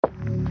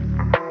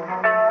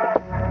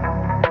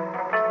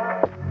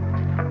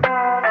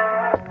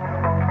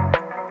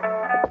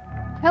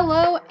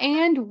Hello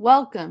and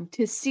welcome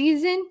to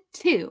Season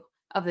 2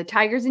 of the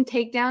Tigers and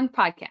Takedown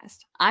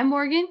podcast. I'm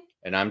Morgan.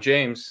 And I'm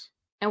James.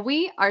 And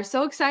we are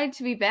so excited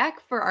to be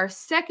back for our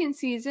second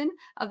season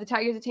of the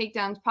Tigers and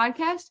Takedowns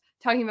podcast,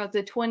 talking about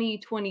the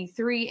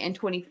 2023 and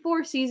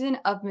 24 season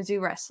of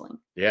Mizzou Wrestling.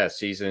 Yeah,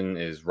 season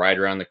is right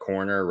around the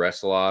corner.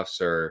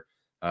 Wrestle-offs are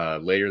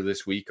later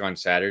this week on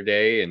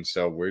Saturday, and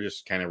so we're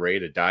just kind of ready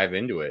to dive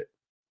into it.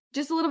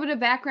 Just a little bit of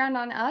background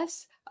on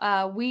us.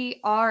 We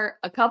are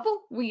a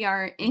couple. We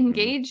are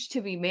engaged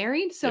to be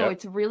married, so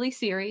It's really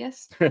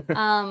serious.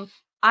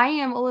 I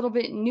am a little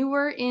bit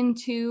newer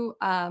into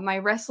my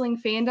wrestling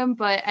fandom,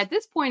 but at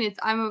this point,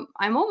 I'm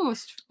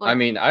almost. I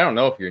don't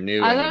know if you're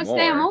new. I was going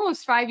to say I'm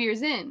almost 5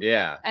 years in.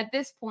 Yeah. At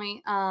this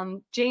point,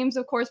 James,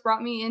 of course,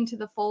 brought me into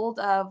the fold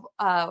of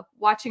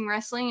watching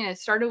wrestling, and it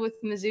started with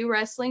Mizzou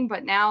Wrestling,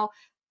 but now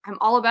I'm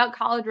all about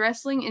college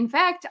wrestling. In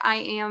fact, I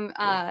am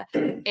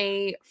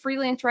a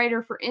freelance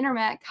writer for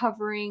Intermat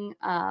covering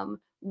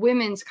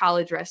women's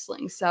college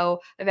wrestling.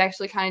 So I've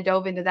actually kind of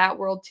dove into that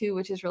world too,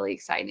 which is really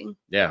exciting.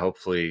 Yeah,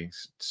 hopefully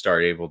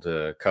start able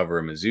to cover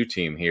a Mizzou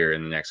team here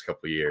in the next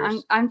couple of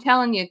years. I'm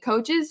telling you,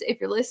 coaches, if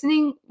you're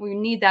listening, we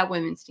need that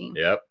women's team.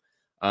 Yep.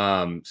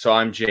 So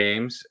I'm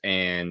James,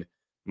 and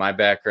my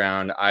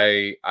background,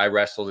 I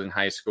wrestled in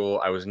high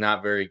school. I was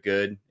not very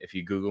good. If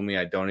you Google me,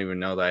 I don't even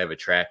know that I have a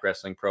track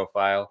wrestling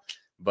profile,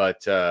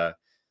 but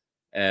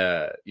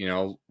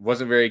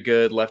wasn't very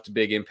good. Left a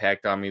big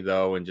impact on me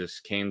though, and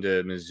just came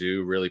to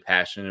Mizzou really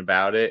passionate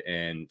about it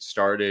and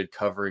started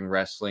covering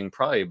wrestling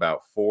probably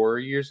about 4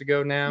 years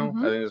ago now.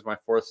 I think it was my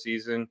fourth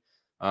season.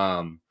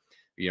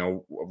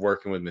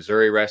 Working with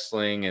Missouri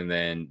Wrestling, and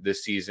then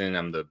this season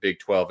I'm the Big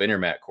 12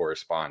 Intermat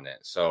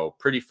correspondent. So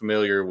pretty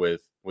familiar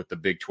with the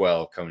Big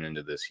 12 coming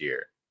into this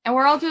year. And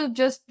we're also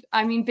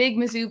big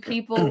Mizzou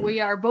people.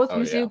 We are both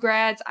Mizzou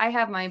grads. I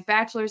have my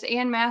bachelor's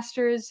and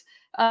master's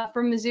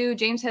from Mizzou.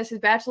 James has his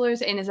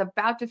bachelor's and is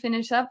about to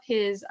finish up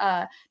his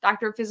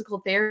doctor of physical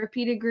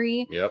therapy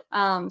degree. Yep.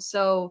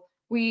 So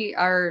we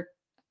are,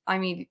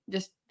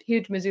 just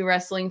huge Mizzou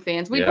wrestling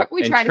fans. We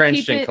try to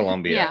keep it.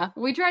 Columbia. Yeah,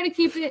 we try to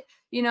keep it,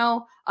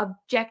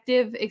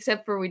 objective,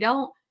 except for we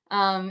don't.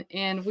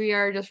 And we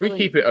are just we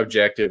keep it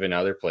objective in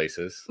other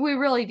places. We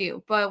really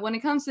do. But when it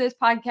comes to this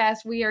podcast,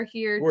 we are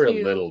here. We're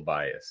a little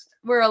biased.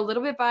 We're a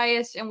little bit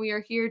biased, and we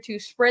are here to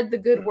spread the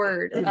good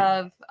word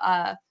of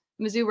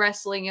Mizzou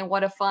Wrestling and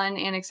what a fun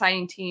and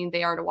exciting team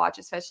they are to watch,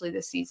 especially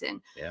this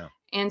season. Yeah.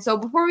 And so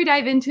before we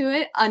dive into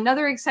it,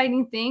 another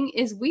exciting thing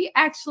is we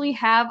actually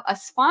have a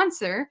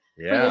sponsor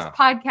for this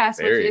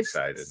podcast, which is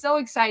so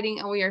exciting.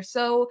 And we are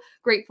so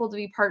grateful to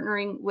be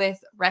partnering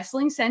with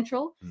Wrestling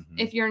Central.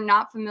 If you're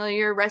not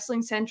familiar,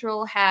 Wrestling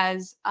Central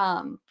has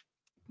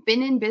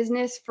been in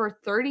business for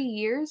 30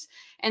 years,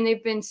 and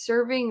they've been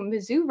serving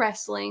Mizzou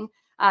Wrestling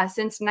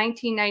since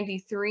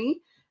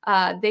 1993.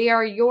 They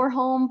are your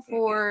home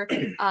for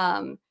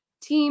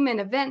team and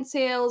event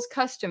sales,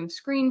 custom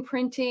screen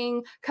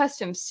printing,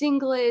 custom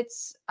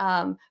singlets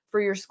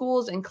for your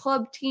schools and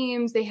club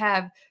teams. They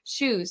have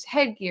shoes,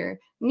 headgear,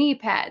 knee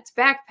pads,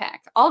 backpack,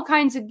 all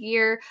kinds of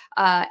gear.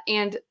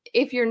 And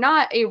if you're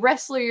not a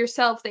wrestler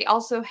yourself, they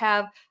also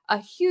have a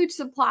huge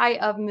supply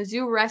of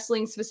Mizzou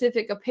Wrestling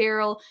specific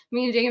apparel.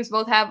 Me and James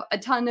both have a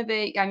ton of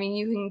it.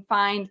 You can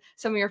find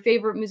some of your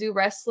favorite Mizzou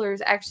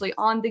wrestlers actually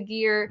on the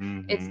gear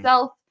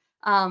itself.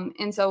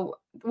 And so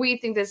we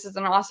think this is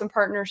an awesome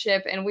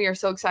partnership, and we are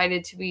so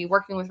excited to be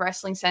working with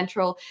Wrestling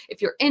Central.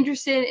 If you're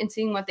interested in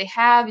seeing what they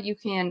have, you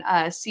can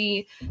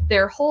see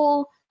their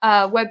whole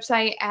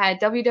website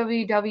at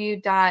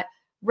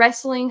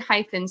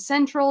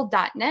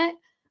www.wrestling-central.net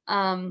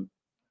and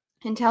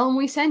tell them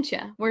we sent you.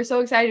 We're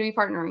so excited to be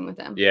partnering with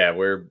them. Yeah,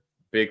 we're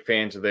big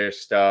fans of their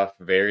stuff.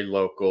 Very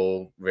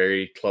local,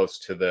 very close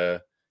to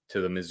the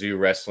Mizzou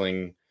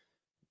Wrestling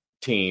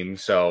team.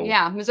 So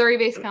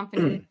Missouri-based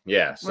company.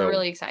 So we're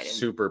really excited.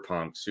 Super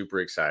pumped, super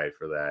excited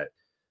for that.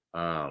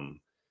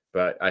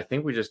 But I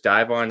think we just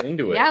dive on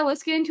into it. Yeah,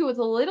 let's get into it with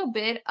a little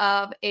bit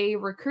of a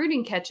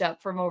recruiting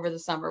catch-up from over the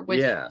summer,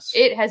 which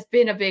it has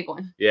been a big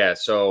one. Yeah,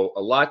 so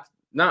a lot,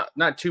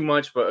 not too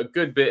much, but a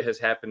good bit has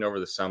happened over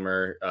the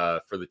summer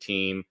for the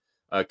team.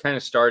 Kind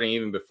of starting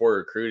even before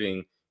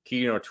recruiting.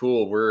 Keaton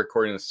O'Toole, we're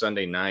recording this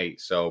Sunday night,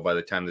 so by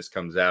the time this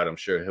comes out, I'm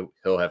sure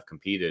he'll have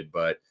competed.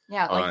 But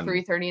like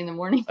 3:30 in the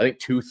morning. I think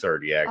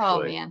 2:30 actually.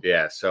 Oh man.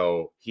 Yeah,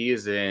 so he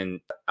is in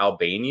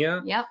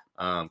Albania. Yep.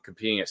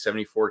 Competing at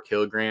 74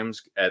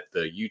 kilograms at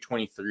the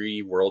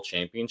U23 World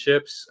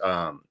Championships.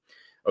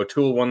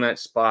 O'Toole won that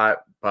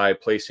spot by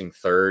placing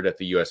third at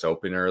the U.S.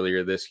 Open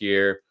earlier this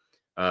year.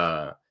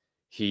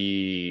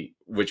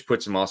 Which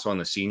puts him also on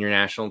the senior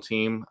national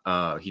team.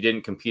 He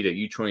didn't compete at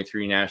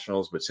U23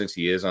 nationals, but since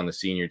he is on the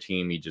senior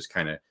team, he just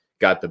kind of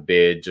got the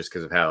bid just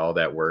because of how all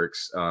that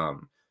works.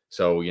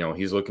 So,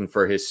 he's looking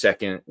for his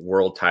second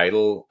world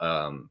title,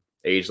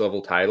 age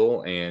level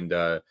title. And,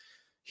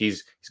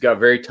 he's got a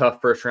very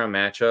tough first round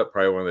matchup.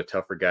 Probably one of the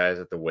tougher guys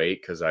at the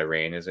weight because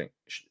Iran isn't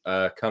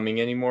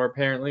coming anymore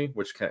apparently,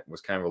 which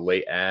was kind of a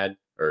late add,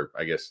 or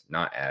I guess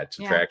not add,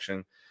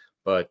 subtraction.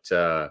 But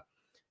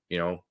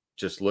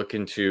just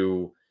looking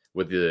to,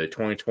 with the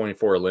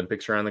 2024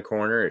 Olympics around the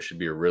corner, it should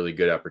be a really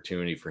good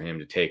opportunity for him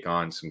to take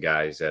on some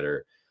guys that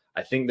are,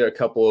 I think that a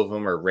couple of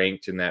them are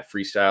ranked in that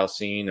freestyle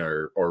scene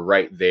or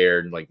right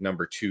there, like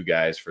number 2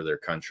 guys for their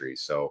country.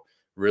 So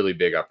really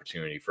big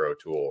opportunity for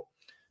O'Toole.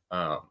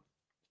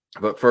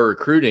 But for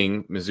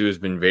recruiting, Mizzou has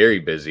been very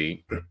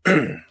busy.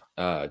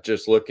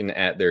 Just looking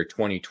at their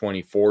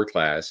 2024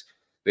 class,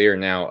 they are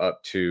now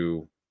up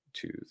to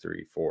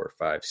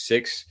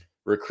 6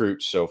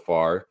 recruits so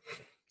far.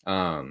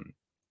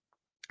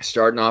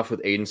 Starting off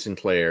with Aiden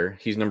Sinclair.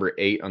 He's number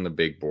 8 on the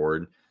big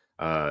board.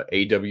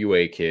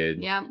 AWA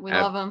kid. Yeah, we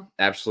love him.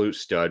 Absolute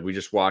stud. We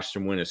just watched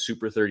him win a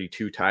Super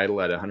 32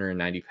 title at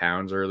 190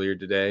 pounds earlier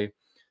today.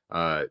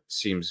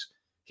 Seems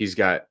he's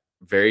got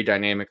very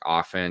dynamic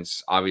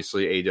offense.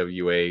 Obviously,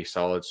 AWA,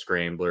 solid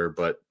scrambler,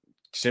 but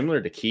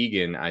similar to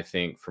Keegan, I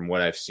think, from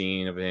what I've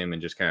seen of him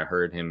and just kind of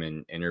heard him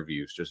in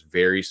interviews, just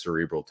very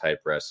cerebral type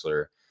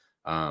wrestler.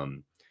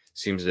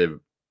 Seems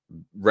to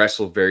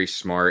wrestle very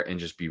smart and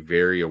just be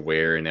very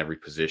aware in every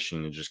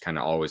position and just kind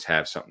of always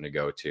have something to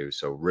go to.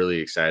 So really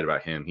excited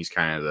about him. He's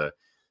kind of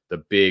the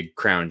big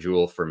crown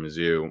jewel for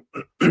Mizzou.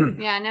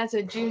 Yeah, and as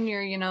a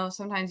junior,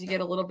 sometimes you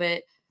get a little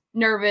bit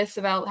nervous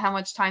about how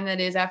much time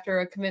that is after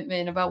a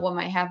commitment about what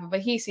might happen,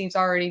 but he seems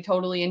already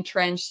totally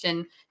entrenched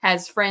and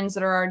has friends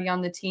that are already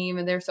on the team,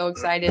 and they're so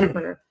excited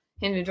for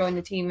him to join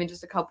the team in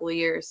just a couple of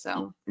years.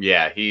 So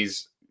yeah,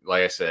 he's,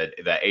 like I said,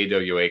 that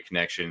AWA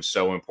connection is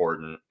so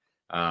important.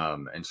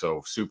 And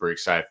so super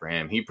excited for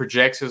him. He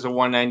projects as a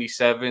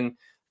 197. I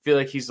feel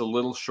like he's a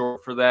little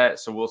short for that,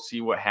 so we'll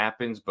see what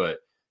happens. But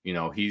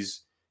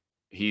he's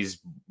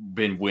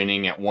been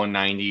winning at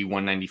 190,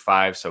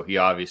 195, so he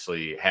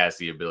obviously has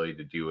the ability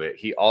to do it.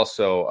 He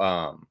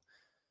also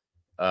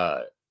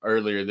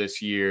earlier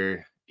this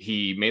year,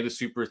 he made the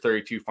Super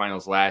 32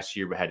 finals last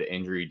year, but had an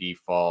injury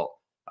default.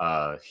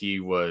 He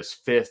was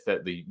 5th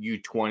at the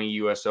U20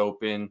 US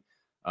Open.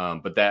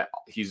 But that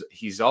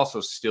he's also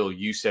still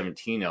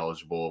U17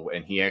 eligible,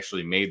 and he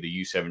actually made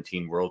the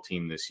U17 world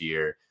team this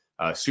year.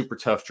 Super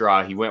tough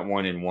draw. He went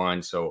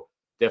 1-1, so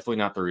definitely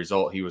not the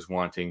result he was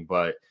wanting.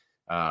 But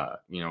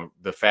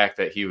the fact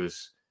that he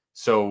was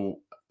so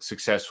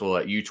successful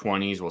at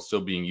U20s while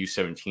still being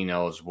U17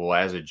 eligible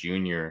as a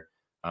junior,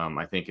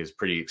 I think is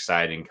pretty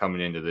exciting. Coming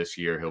into this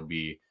year, he'll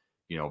be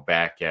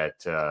back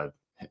at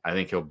I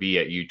think he'll be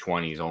at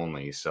U20s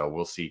only. So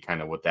we'll see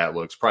kind of what that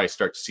looks. Probably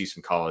start to see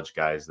some college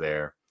guys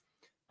there.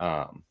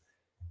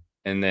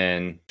 And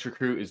then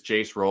recruit is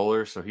Jace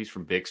Roller. So he's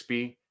from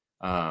Bixby.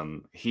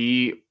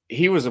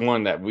 He was the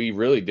one that we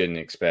really didn't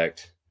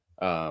expect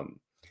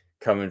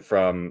coming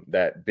from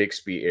that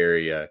Bixby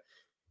area.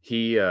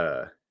 He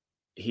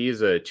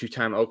is a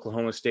 2-time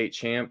Oklahoma State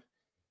champ.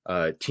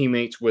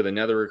 Teammates with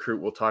another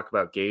recruit we'll talk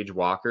about, Gage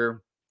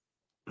Walker.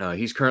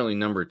 He's currently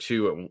number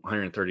 2 at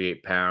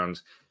 138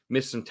 pounds.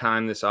 Missed some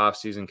time this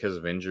offseason because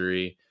of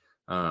injury,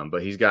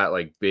 but he's got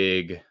like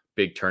big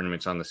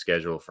tournaments on the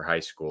schedule for high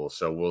school.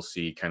 So we'll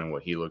see kind of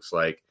what he looks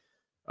like.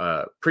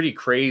 Pretty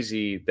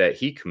crazy that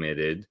he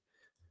committed.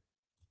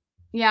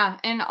 Yeah,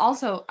 and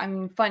also,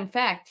 fun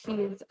fact,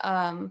 he's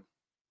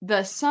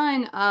the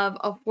son of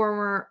a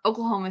former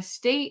Oklahoma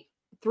State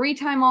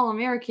 3-time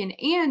All-American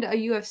and a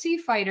UFC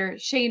fighter,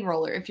 Shane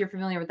Roller, if you're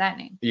familiar with that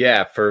name.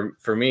 Yeah, for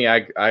me,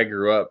 I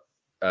grew up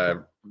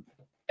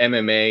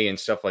MMA and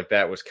stuff like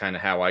that was kind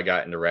of how I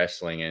got into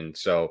wrestling. And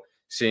so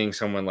seeing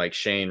someone like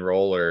Shane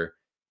Roller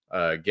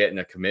getting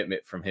a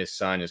commitment from his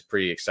son is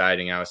pretty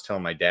exciting. I was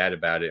telling my dad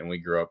about it, and we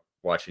grew up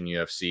watching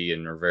UFC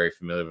and are very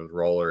familiar with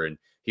Roller, and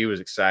he was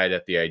excited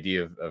at the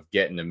idea of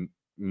getting to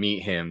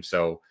meet him.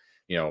 So,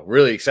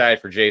 really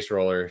excited for Jace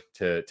Roller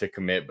to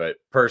commit, but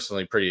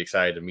personally pretty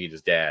excited to meet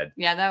his dad.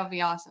 Yeah, that would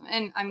be awesome.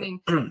 And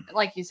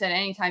like you said,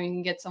 anytime you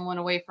can get someone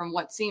away from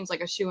what seems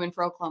like a shoo-in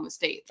for Oklahoma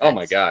State. Oh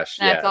my gosh.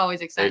 That's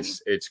always exciting.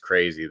 It's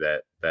crazy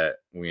that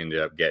we ended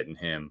up getting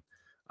him.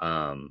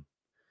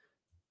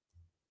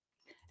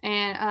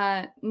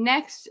 And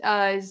next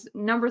is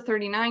number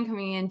 39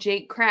 coming in,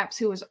 Jake Craps,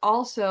 who was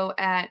also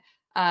at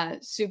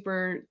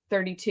Super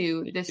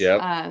 32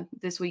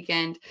 this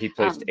weekend. He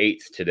placed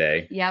 8th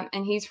today. Yep,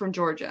 and he's from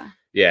Georgia.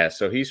 Yeah,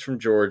 so he's from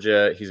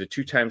Georgia. He's a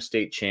 2-time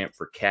state champ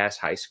for Cass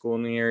High School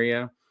in the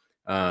area.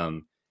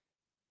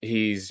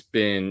 He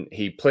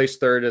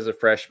placed 3rd as a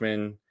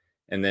freshman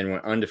and then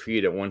went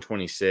undefeated at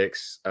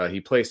 126.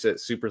 He placed at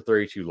Super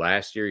 32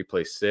 last year. He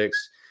placed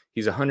 6th.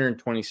 He's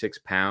 126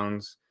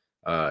 pounds.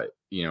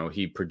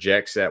 He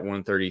projects at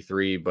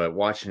 133, but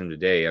watching him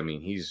today,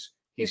 he's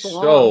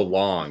so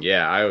long.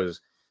 Yeah,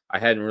 I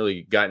hadn't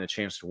really gotten a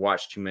chance to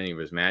watch too many of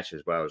his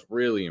matches, but I was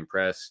really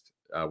impressed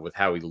with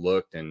how he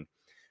looked. And,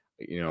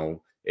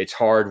 it's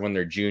hard when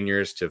they're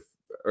juniors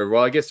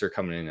I guess they're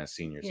coming in as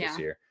seniors this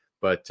year,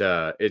 but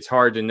it's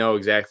hard to know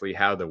exactly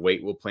how the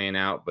weight will plan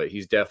out, but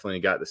he's definitely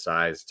got the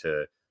size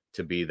to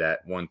to be that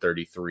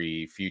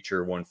 133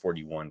 future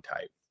 141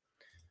 type.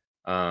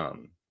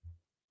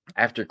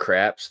 After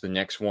Craps, the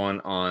next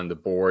one on the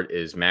board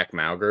is Mac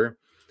Mauger.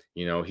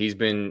 You know,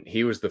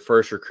 he was the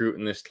first recruit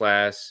in this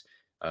class.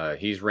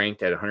 He's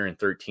ranked at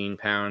 113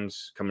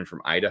 pounds, coming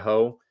from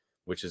Idaho,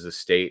 which is a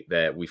state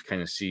that we've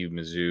kind of seen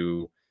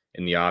Mizzou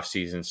in the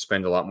offseason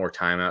spend a lot more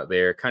time out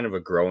there. Kind of a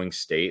growing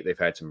state. They've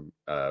had some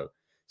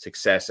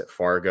success at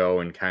Fargo,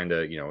 and kind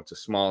of, you know, it's a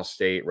small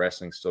state.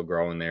 Wrestling's still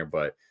growing there,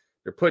 but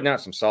they're putting out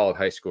some solid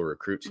high school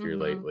recruits here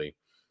lately.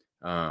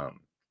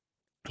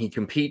 He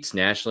competes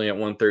nationally at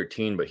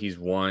 113, but he's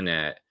won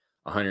at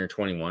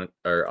 121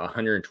 or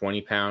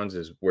 120 pounds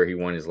is where he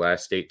won his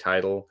last state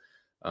title.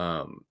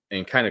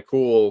 And kind of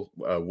cool,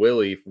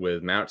 Willie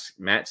with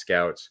Matt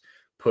Scouts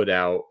put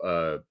out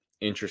an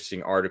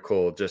interesting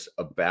article just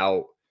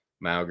about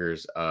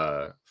Mauger's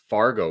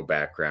Fargo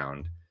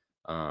background.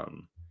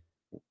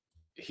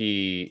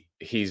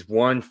 He's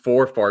won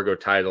 4 Fargo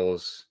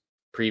titles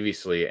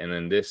previously, and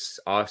then this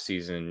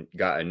offseason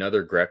got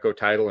another Greco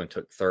title and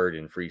took 3rd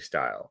in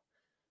freestyle.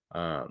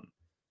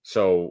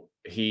 So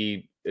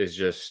he is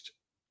just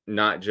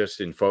not just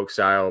in folk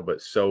style,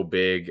 but so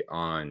big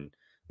on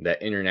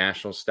that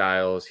international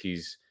styles.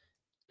 He's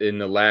in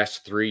the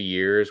last 3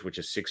 years, which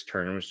is 6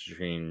 tournaments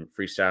between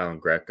freestyle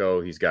and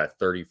Greco, he's got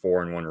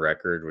 34-1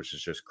 record, which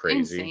is just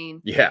crazy.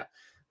 Insane. Yeah.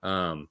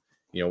 You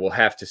know, we'll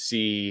have to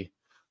see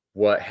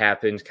what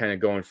happens kind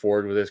of going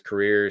forward with his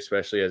career,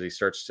 especially as he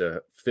starts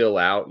to fill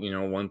out. You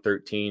know,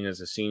 113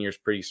 as a senior is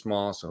pretty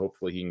small, so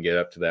hopefully he can get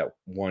up to that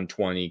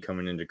 120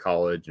 coming into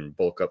college and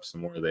bulk up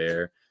some more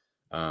there.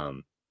 I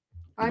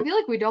feel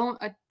like we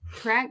don't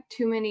attract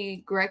too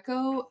many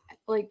Greco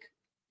like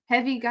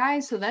heavy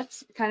guys, so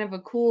that's kind of a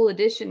cool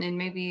addition and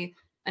maybe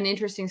an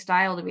interesting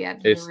style to be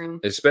added to the room,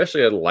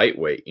 especially at a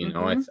lightweight. You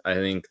know, I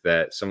think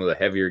that some of the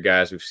heavier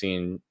guys we've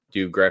seen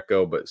do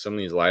Greco, but some of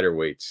these lighter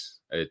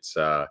weights, it's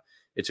a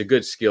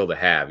good skill to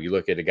have. You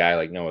look at a guy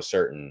like Noah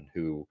Certain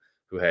who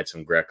had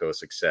some Greco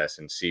success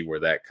and see where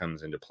that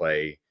comes into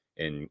play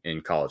in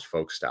college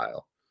folk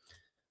style.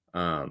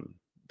 The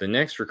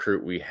next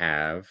recruit we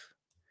have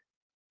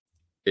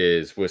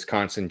is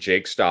Wisconsin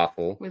Jake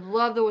Stoffel. We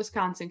love the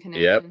Wisconsin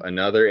connection. Yep,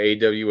 another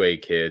AWA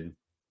kid.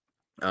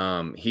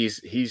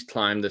 He's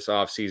climbed this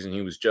offseason.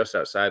 He was just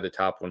outside the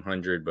top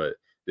 100, but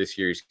this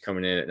year he's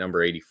coming in at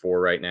number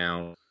 84 right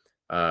now.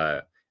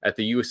 At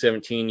the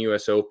U17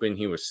 US Open,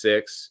 he was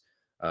 6th.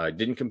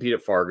 Didn't compete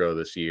at Fargo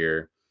this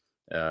year.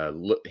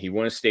 He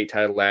won a state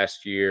title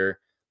last year.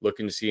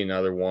 Looking to see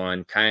another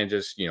one. Kind of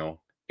just, you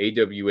know,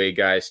 AWA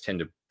guys tend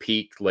to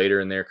peak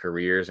later in their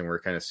careers, and we're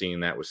kind of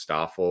seeing that with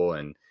Stoffel,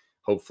 and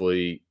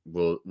hopefully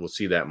we'll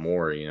see that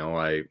more. You know,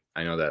 I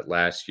know that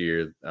last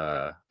year,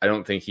 I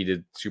don't think he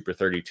did Super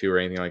 32 or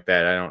anything like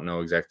that. I don't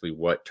know exactly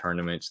what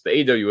tournaments.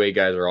 The AWA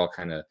guys are all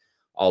kind of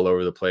all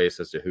over the place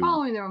as to who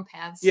following their own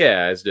paths.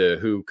 Yeah, as to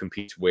who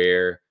competes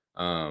where.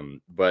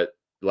 But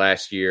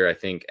last year, I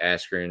think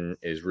Askren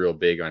is real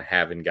big on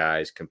having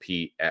guys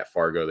compete at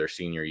Fargo their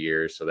senior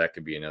years, so that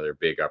could be another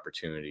big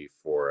opportunity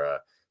for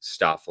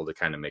Stoffel to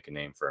kind of make a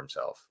name for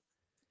himself.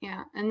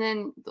 Yeah, and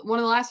then one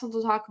of the last ones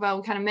we'll talk about,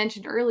 we kind of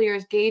mentioned earlier,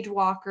 is Gage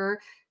Walker,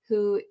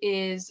 who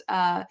is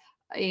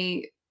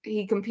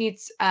he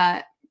competes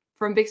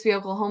from Bixby,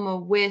 Oklahoma,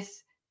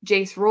 with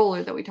Jace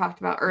Roller that we talked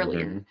about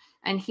earlier,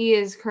 and he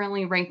is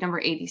currently ranked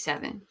number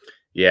 87.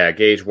 Yeah,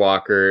 Gage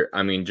Walker,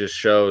 I mean, just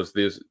shows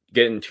this,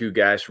 getting 2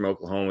 guys from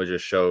Oklahoma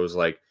just shows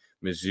like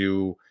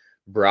Mizzou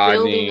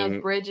broadening building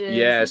those bridges.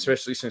 Yeah,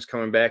 especially since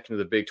coming back into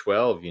the Big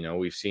 12. You know,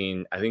 we've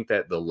seen, I think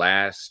that the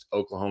last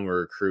Oklahoma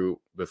recruit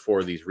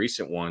before these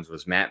recent ones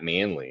was Matt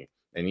Manley,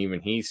 and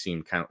even he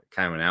seemed kind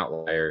of an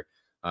outlier.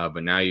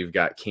 But now you've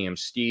got Cam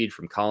Steed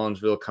from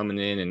Collinsville coming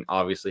in and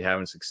obviously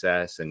having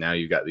success, and now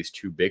you've got these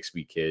 2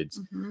 Bixby kids.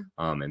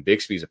 And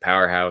Bixby's a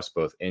powerhouse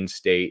both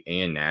in-state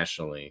and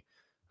nationally.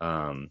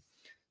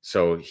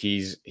 So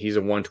he's a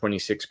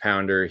 126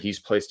 pounder. He's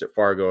placed at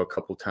Fargo a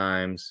couple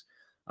times.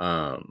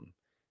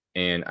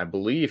 And I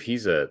believe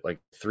he's a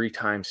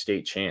 3-time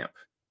state champ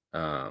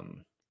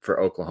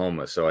for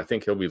Oklahoma. So I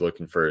think he'll be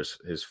looking for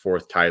his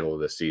 4th title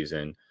this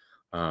season.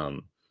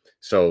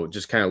 So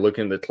just kind of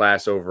looking at the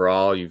class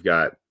overall, you've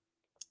got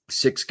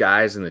 6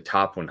 guys in the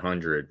top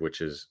 100,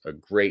 which is a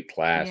great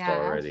class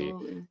already.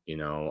 Absolutely. You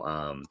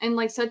know, and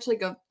like such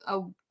like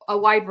a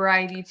wide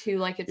variety too.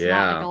 Like it's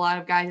not like a lot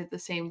of guys at the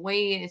same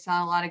weight. It's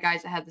not a lot of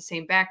guys that have the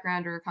same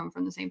background or come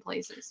from the same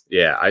places.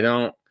 Yeah,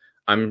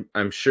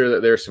 I'm sure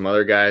that there's some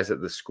other guys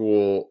that the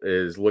school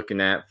is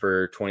looking at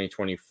for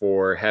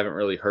 2024. Haven't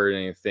really heard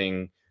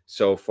anything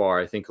so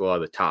far. I think a lot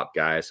of the top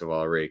guys have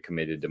already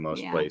committed to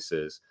most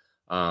places.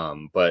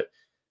 But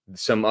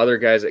some other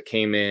guys that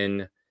came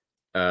in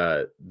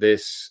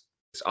this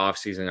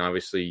offseason,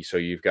 obviously, so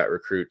you've got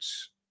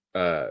recruits,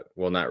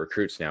 not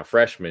recruits now,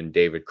 freshmen,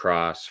 David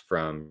Cross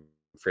from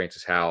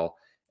Francis Howell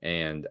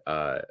and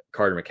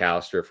Carter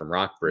McAllister from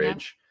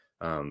Rockbridge.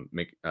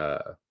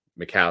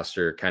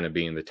 McAllister kind of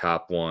being the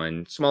top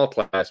one, small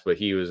class, but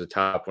he was a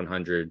top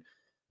 100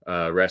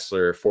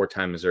 wrestler,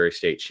 4-time Missouri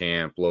State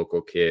champ,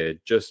 local kid,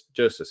 just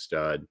a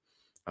stud.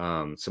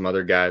 Some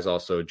other guys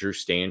also, Drew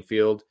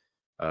Stanfield.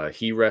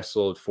 He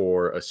wrestled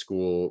for a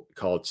school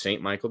called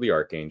St. Michael the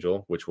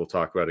Archangel, which we'll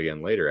talk about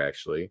again later,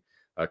 actually.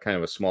 Kind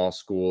of a small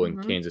school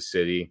in Kansas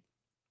City.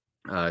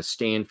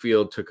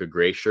 Stanfield took a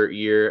gray shirt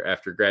year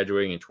after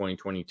graduating in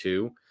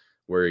 2022,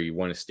 where he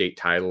won a state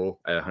title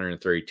at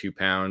 132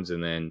 pounds,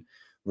 and then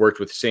worked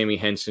with Sammy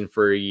Henson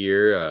for a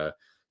year.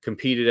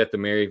 Competed at the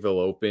Maryville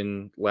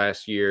Open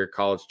last year,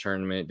 college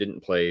tournament, didn't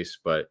place,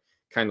 but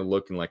kind of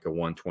looking like a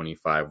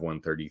 125,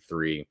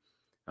 133.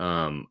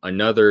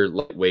 Another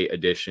lightweight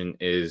addition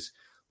is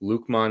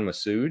Lukman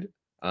Masood.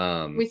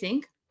 We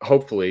think.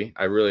 Hopefully,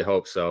 I really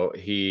hope so.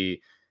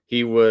 He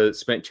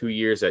spent 2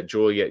 years at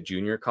Joliet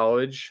Junior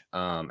College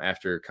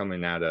after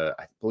coming out of,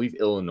 I believe,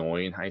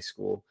 Illinois in high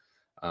school.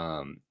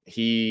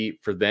 He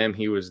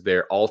was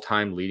their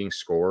all-time leading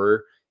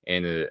scorer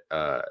and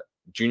a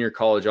junior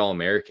college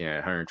All-American at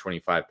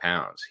 125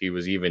 pounds. He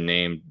was even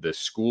named the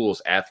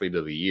school's athlete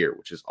of the year,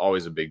 which is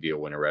always a big deal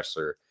when a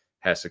wrestler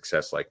has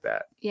success like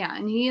that. Yeah,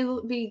 and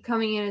he'll be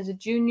coming in as a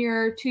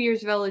junior, 2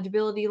 years of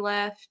eligibility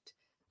left.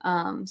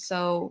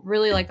 So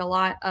really like a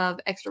lot of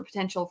extra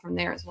potential from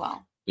there as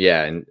well.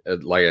 Yeah, and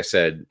like I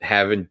said,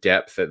 having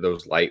depth at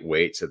those light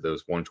weights, at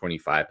those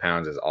 125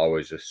 pounds, is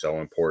always just so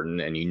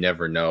important. And you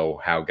never know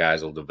how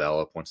guys will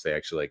develop once they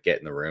actually get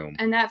in the room.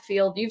 And that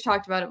field, you've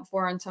talked about it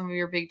before on some of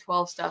your Big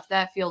 12 stuff.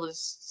 That field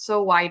is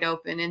so wide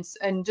open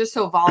and just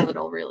so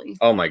volatile, really.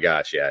 Oh my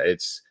gosh, yeah,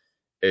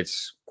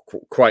 it's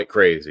quite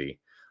crazy.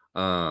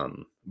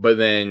 But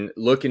then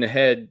looking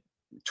ahead,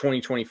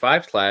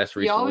 2025 class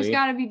recently. You always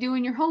got to be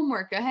doing your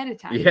homework ahead of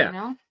time. Yeah. You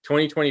know?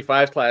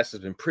 2025 class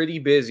has been pretty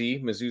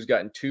busy. Mizzou's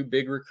gotten 2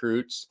 big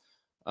recruits,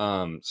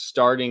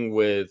 starting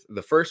with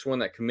the first one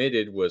that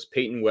committed was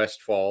Peyton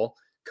Westfall,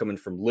 coming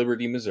from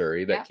Liberty,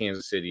 Missouri, that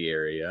Kansas City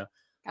area.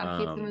 Got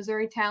to keep the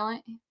Missouri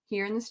talent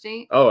here in the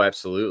state. Oh,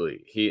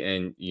 absolutely.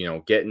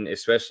 Getting,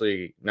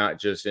 especially not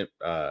just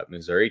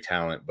Missouri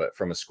talent, but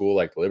from a school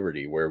like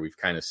Liberty, where we've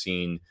kind of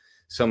seen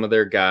some of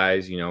their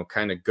guys,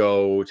 kind of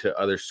go to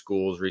other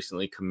schools,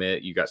 recently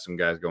commit. You got some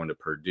guys going to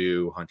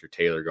Purdue, Hunter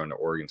Taylor going to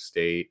Oregon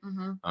State.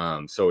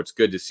 So it's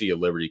good to see a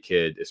Liberty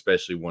kid,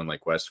 especially one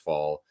like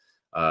Westfall,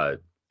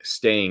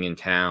 staying in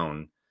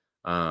town.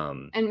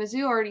 And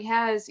Mizzou already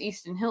has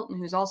Easton Hilton,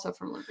 who's also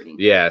from Liberty.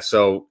 Yeah,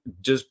 so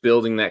just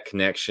building that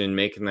connection,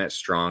 making that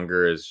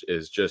stronger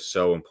is just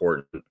so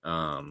important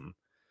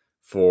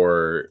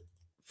for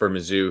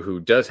Mizzou,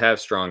 who does have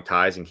strong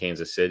ties in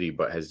Kansas City,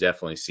 but has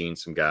definitely seen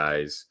some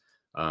guys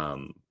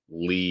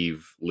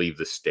leave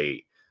the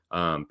state.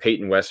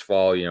 Peyton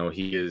Westfall,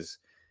 he is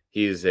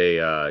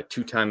a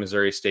 2-time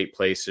Missouri State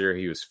placer.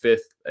 He was 5th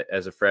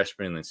as a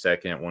freshman and then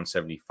 2nd at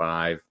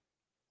 175.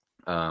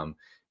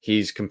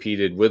 He's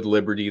competed with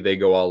Liberty. They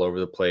go all over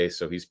the place.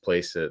 So he's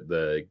placed at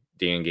the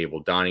Dan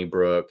Gable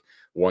Donnybrook,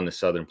 won the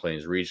Southern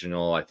Plains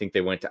Regional. I think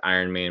they went to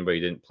Ironman, but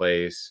he didn't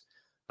place.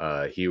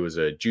 He was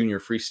a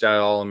junior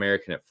freestyle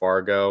All-American at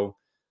Fargo.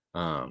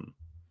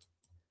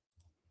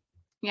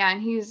 Yeah,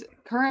 and he's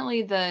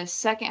currently the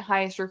 2nd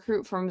highest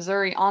recruit from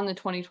Missouri on the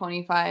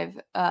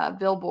 2025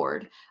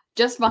 billboard.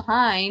 Just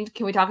behind,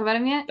 can we talk about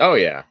him yet? Oh,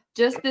 yeah.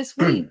 Just this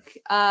week,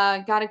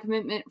 got a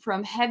commitment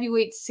from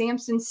heavyweight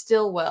Samson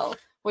Stillwell,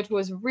 which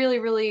was really,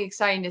 really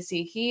exciting to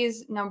see. He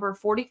is number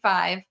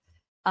 45.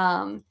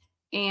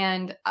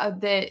 And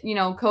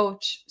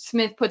Coach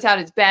Smith puts out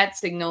his bat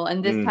signal.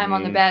 And this time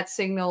on the bat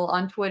signal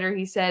on Twitter,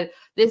 he said,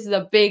 this is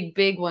a big,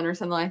 big one or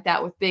something like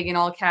that, with big in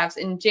all caps.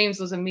 And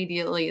James was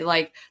immediately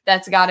like,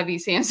 that's got to be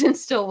Samson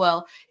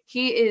Stillwell.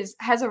 He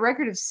has a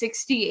record of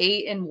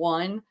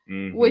 68-1,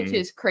 which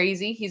is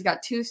crazy. He's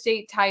got 2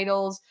 state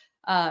titles.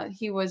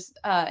 He won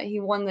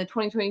the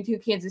 2022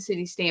 Kansas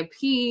City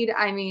Stampede.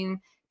 I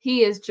mean,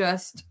 he is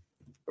just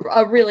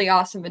a really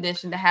awesome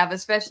addition to have,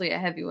 especially at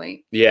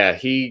heavyweight. Yeah,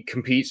 he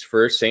competes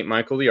for St.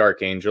 Michael the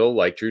Archangel,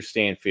 like Drew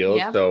Stanfield.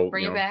 Yeah, so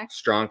bring it back.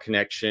 Strong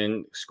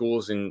connection.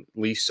 Schools in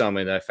Lee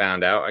Summit, I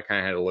found out. I kind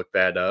of had to look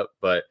that up,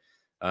 but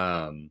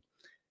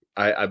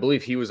I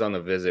believe he was on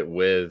the visit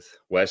with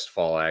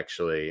Westfall,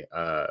 actually.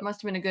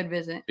 Must have been a good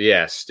visit.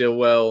 Yeah,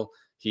 Stillwell.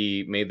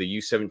 He made the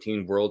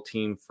U17 world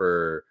team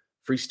for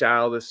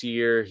freestyle this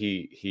year.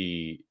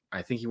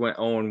 I think he went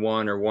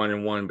 0-1 or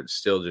 1-1, but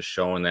still just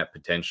showing that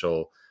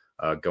potential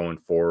going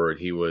forward.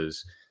 He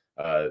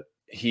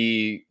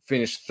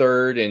finished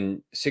 3rd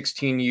in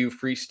 16U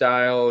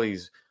freestyle.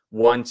 He's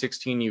won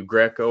 16U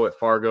Greco at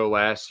Fargo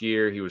last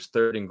year. He was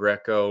 3rd in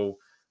Greco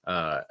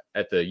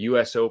at the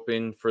U.S.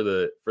 Open for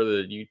the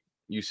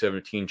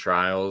U17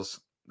 trials.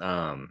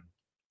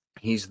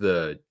 He's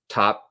the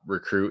top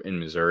recruit in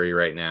Missouri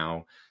right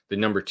now, the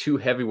number 2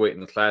 heavyweight in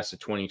the class of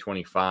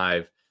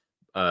 2025,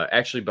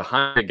 actually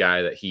behind a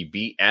guy that he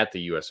beat at the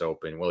U.S.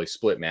 Open. Well, he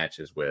split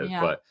matches with,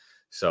 but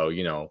so,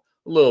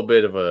 a little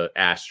bit of a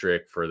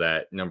asterisk for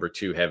that number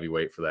 2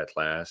 heavyweight for that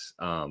class.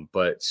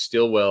 But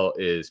Stillwell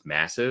is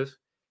massive.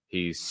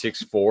 He's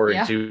 6'4"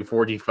 and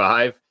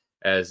 245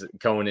 as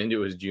going into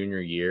his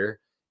junior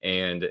year.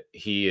 And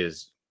he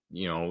is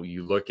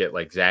you look at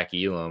like Zach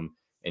Elam,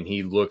 and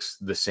he looks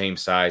the same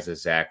size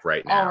as Zach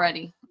right now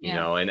already,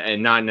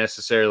 and not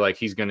necessarily like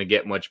he's going to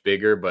get much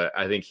bigger, but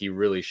I think he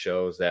really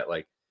shows that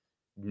like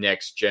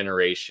next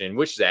generation,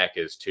 which Zach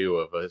is too,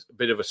 of a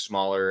bit of a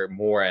smaller,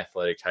 more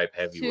athletic type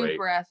heavyweight.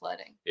 Super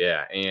athletic.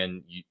 Yeah.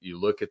 And you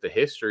look at the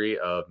history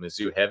of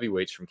Mizzou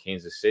heavyweights from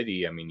Kansas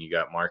City. I mean, you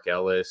got Mark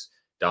Ellis,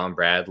 Don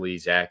Bradley,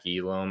 Zach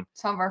Elam.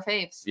 Some of our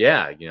faves.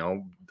 Yeah.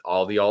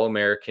 All the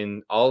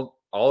All-American, all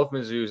of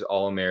Mizzou's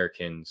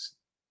All-Americans,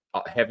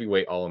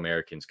 heavyweight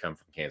All-Americans come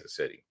from Kansas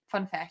City.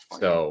 Fun fact for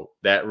you. So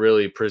that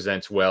really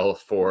presents well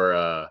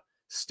for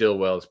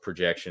Stillwell's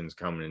projections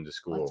coming into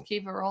school. Let's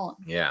keep it rolling.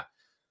 Yeah.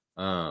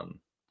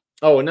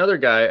 Another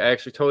guy, I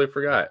actually totally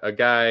forgot. A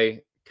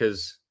guy,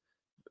 because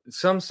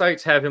some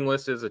sites have him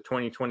listed as a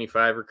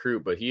 2025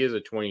 recruit, but he is a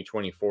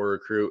 2024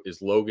 recruit,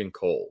 is Logan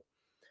Cole.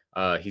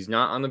 He's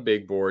not on the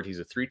big board. He's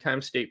a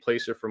 3-time state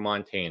placer for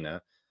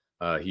Montana.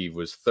 He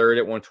was 3rd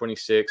at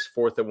 126,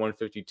 4th at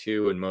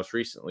 152, and most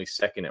recently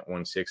 2nd at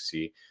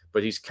 160.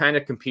 But he's kind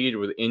of competed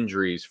with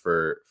injuries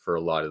for a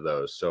lot of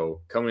those.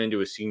 So coming into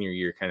his senior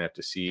year, kind of have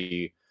to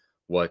see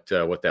what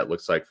that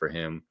looks like for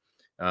him.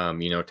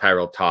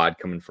 Tyrell Todd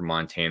coming from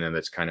Montana.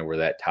 That's kind of where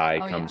that tie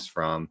comes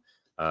from.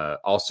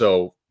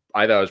 Also,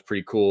 I thought it was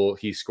pretty cool.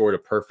 He scored a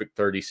perfect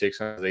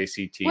 36 on his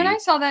ACT. When I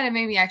saw that, it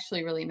made me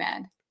actually really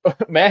mad.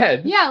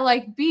 Mad? Yeah,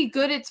 like be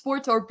good at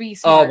sports or be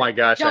smart. Oh my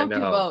gosh, Don't I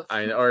know. Do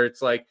both. Or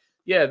it's like,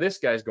 yeah, this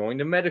guy's going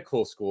to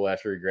medical school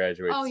after he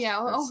graduates. Oh yeah.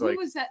 Who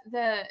was that?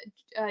 The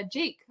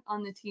Jake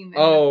on the team.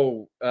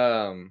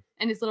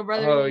 And his little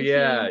brother. Oh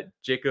yeah,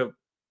 Jacob.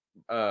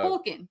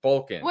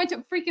 Bolkin went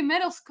to freaking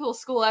medical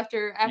school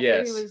after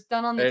he was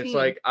done on the team. It's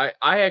like I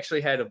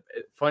actually had a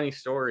funny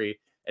story,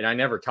 and I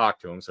never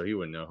talked to him, so he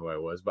wouldn't know who I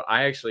was. But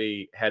I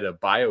actually had a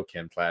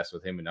biochem class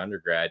with him in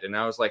undergrad, and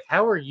I was like,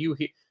 "How are you?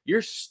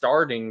 You're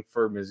starting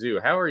for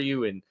Mizzou. How are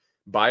you in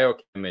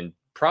biochem and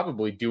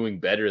probably doing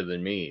better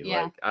than me?"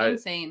 Yeah,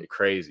 insane,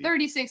 crazy.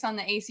 36 on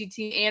the ACT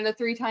and a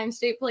 3-time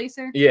state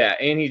placer. Yeah,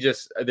 and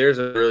there's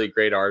a really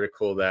great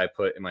article that I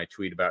put in my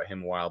tweet about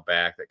him a while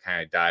back that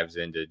kind of dives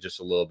into just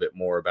a little bit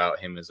more about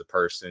him as a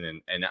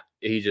person, and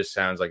he just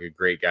sounds like a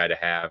great guy to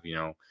have.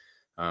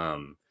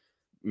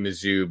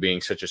 Mizzou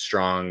being such a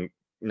strong,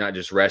 not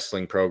just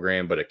wrestling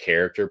program, but a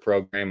character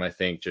program, I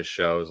think just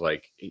shows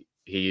like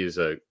he is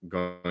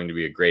going to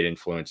be a great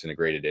influence and a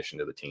great addition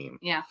to the team.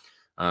 Yeah.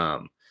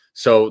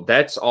 So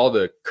that's all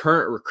the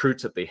current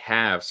recruits that they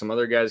have. Some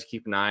other guys to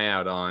keep an eye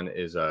out on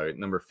is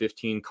number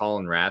 15,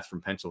 Colin Rath from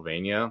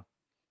Pennsylvania.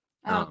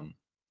 I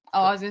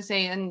was going to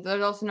say, and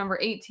there's also number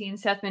 18,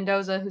 Seth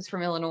Mendoza, who's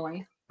from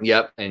Illinois.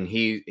 Yep, and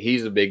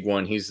he's a big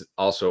one. He's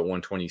also at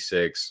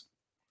 126.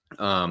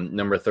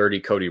 Number 30,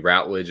 Cody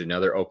Routledge,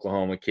 another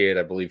Oklahoma kid.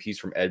 I believe he's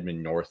from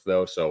Edmond North,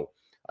 though, so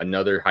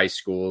another high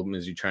school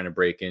Mizzou trying to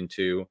break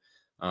into.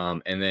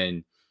 And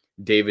then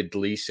David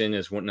Gleason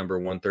is number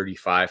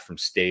 135 from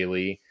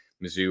Staley.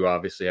 Mizzou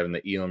obviously having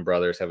the Elam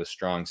brothers have a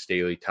strong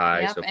Staley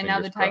tie. Yep, so and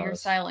now the Tiger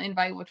Style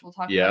invite, which we'll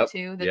talk about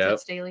too, that's at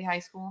Staley High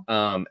School.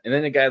 And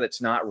then a guy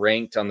that's not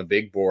ranked on the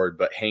big board,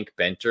 but Hank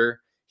Benter.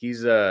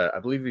 He's I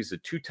believe he's a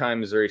 2-time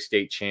Missouri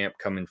State champ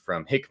coming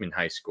from Hickman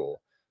High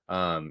School.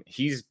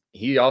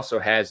 He also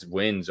has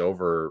wins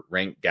over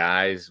ranked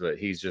guys, but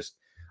he's just,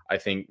 I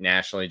think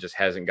nationally just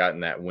hasn't gotten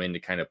that win to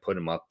kind of put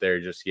him up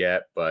there just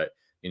yet. But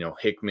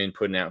Hickman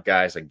putting out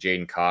guys like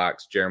Jaden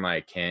Cox,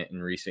 Jeremiah Kent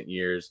in recent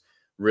years,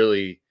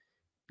 really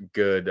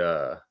good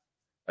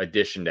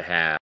addition to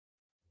have.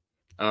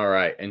 All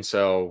right. And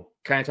so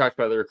kind of talked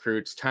about the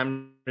recruits.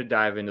 Time to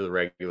dive into the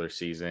regular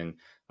season.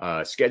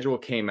 Schedule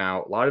came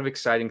out. A lot of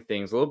exciting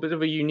things. A little bit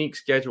of a unique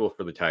schedule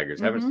for the Tigers.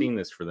 Mm-hmm. Haven't seen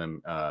this for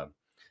them. I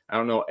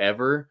don't know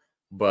ever,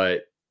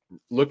 but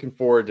looking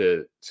forward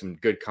to some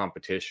good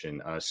competition.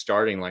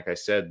 Starting, like I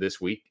said, this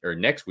week or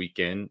next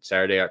weekend,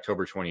 Saturday,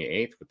 October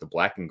 28th, with the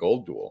Black and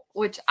Gold Duel,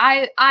 which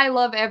I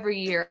love every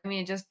year. I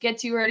mean, it just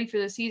gets you ready for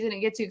the season. It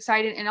gets you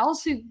excited, and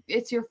also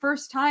it's your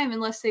first time,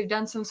 unless they've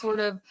done some sort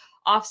of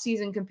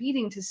off-season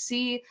competing, to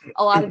see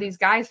a lot of these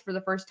guys for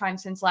the first time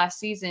since last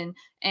season,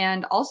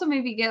 and also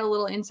maybe get a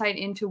little insight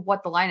into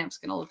what the lineup's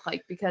going to look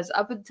like, because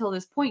up until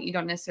this point you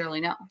don't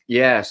necessarily know.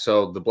 Yeah,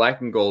 so the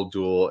Black and Gold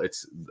Duel,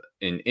 it's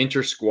an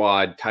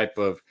inter-squad type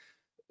of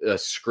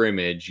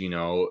scrimmage.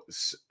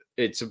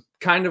 It's a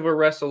kind of a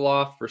wrestle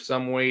off for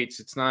some weights.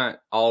 It's not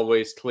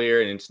always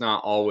clear, and it's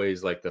not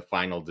always like the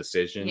final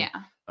decision.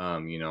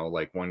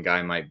 Like one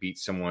guy might beat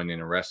someone in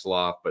a wrestle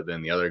off, but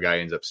then the other guy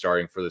ends up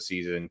starting for the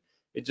season.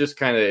 It just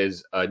kind of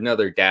is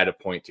another data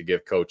point to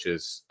give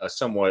coaches a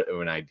somewhat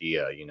of an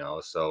idea,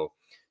 So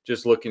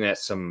just looking at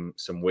some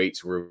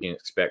weights where we can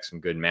expect some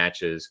good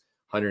matches.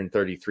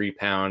 133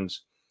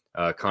 pounds,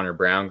 Connor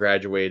Brown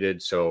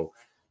graduated. So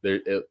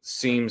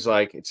it's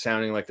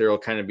sounding like there will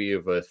kind of be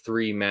of a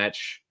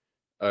 3-match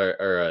or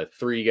a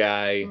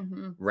 3-guy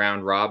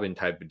round robin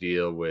type of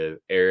deal with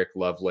Eric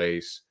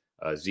Lovelace,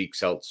 Zeke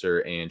Seltzer,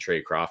 and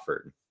Trey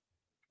Crawford.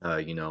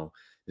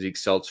 Zeke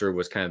Seltzer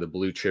was kind of the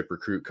blue chip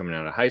recruit coming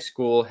out of high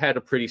school, had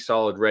a pretty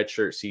solid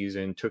redshirt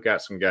season, took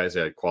out some guys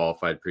that had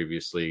qualified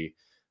previously.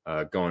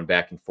 going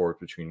back and forth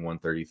between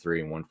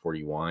 133 and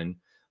 141.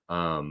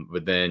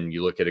 But then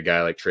you look at a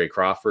guy like Trey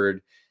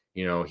Crawford.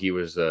 He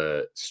was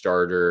a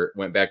starter,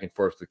 went back and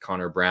forth with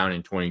Connor Brown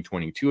in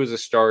 2022 as a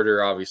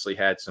starter, obviously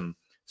had some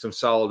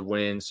solid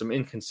wins, some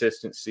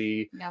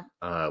inconsistency. Yeah.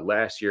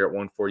 Last year at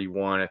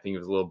 141, I think he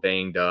was a little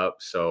banged up.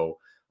 So,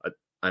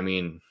 I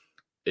mean,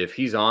 if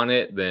he's on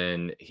it,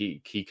 then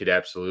he could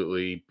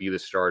absolutely be the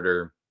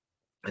starter.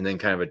 And then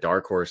kind of a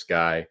dark horse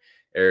guy,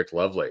 Eric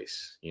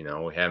Lovelace. We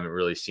haven't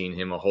really seen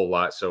him a whole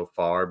lot so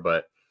far,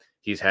 but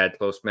he's had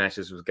close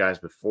matches with guys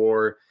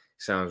before.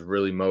 Sounds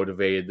really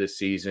motivated this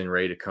season,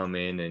 ready to come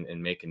in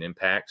and make an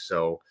impact.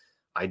 So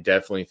I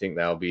definitely think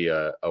that'll be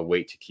a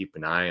weight to keep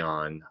an eye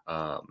on.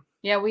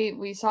 Yeah,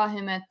 we saw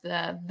him at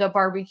the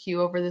barbecue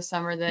over the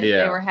summer that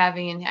they were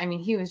having. And I mean,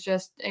 he was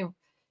just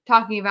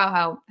talking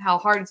about how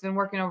hard he's been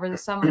working over the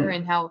summer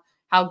and how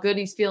good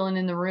he's feeling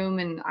in the room.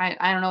 And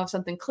I don't know if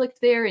something clicked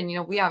there.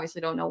 And, we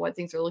obviously don't know what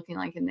things are looking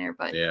like in there,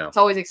 but it's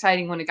always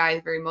exciting when a guy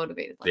is very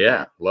motivated. Like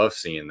that. Love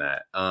seeing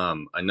that.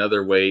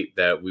 Another weight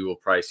that we will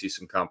probably see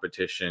some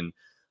competition,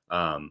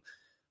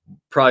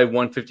 probably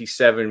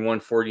 157,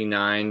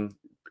 149,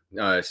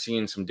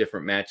 seeing some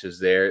different matches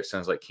there. It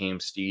sounds like Cam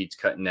Steed's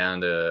cutting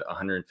down to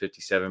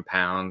 157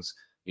 pounds,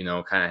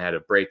 kind of had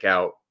a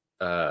breakout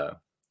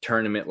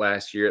tournament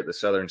last year at the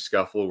Southern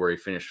Scuffle where he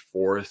finished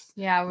 4th.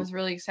 Yeah, it was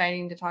really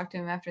exciting to talk to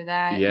him after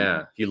that.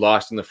 Yeah, he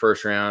lost in the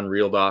first round,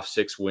 reeled off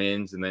 6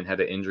 wins, and then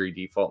had an injury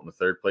default in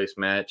the 3rd place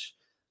match.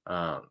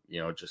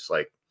 Just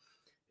like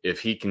if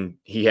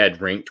he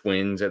had ranked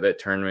wins at that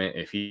tournament.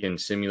 If he can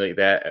simulate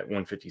that at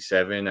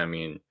 157, I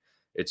mean,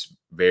 it's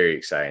very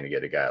exciting to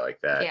get a guy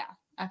like that. Yeah,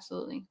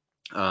 absolutely.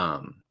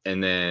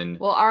 And then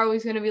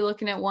Arrow's going to be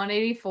looking at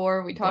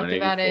 184. We talked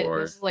about it.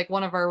 This is like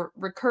one of our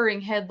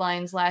recurring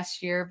headlines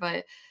last year,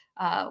 but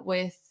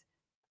with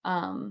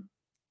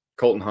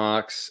Colton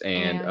Hawks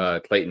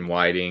and Clayton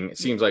Whiting, it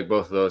seems like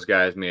both of those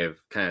guys may have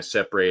kind of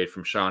separated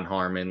from Sean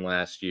Harmon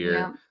last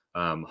year.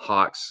 Yeah.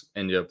 Hawks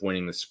ended up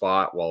winning the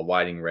spot while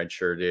Whiting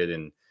redshirted,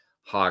 and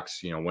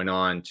Hawks, went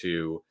on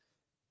to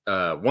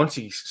once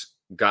he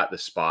got the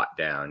spot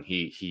down,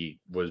 he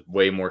was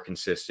way more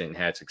consistent and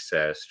had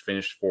success,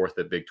 finished 4th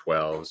at Big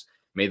 12s,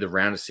 made the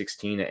round of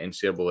 16 at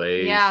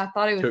NCAA. Yeah, I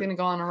thought he was going to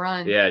go on a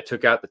run. Yeah,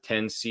 took out the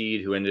 10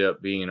 seed who ended up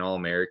being an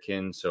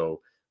All-American. So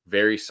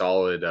very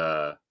solid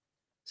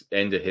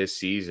end of his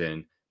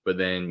season. But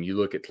then you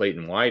look at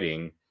Clayton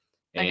Whiting.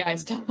 That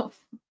guy's tough.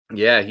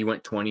 Yeah, he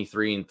went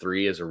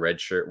 23-3 as a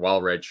redshirt while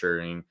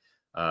redshirting.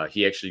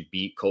 He actually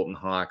beat Colton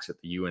Hawks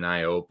at the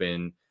UNI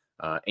Open.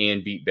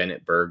 And beat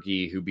Bennett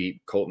Berge, who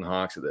beat Colton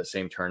Hawks at the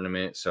same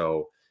tournament.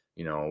 So,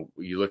 you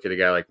look at a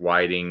guy like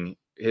Whiting,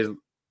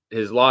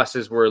 his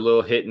losses were a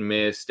little hit and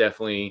miss.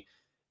 Definitely,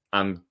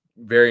 I'm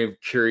very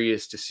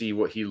curious to see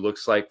what he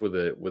looks like with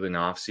an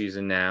off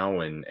season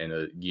now and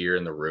a year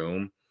in the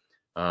room.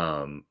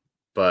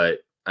 But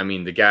I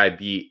mean, the guy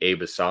beat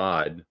Abe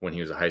Assad when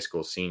he was a high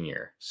school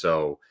senior.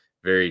 So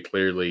very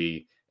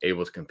clearly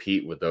able to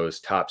compete with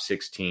those top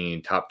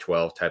 16, top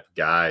 12 type of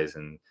guys.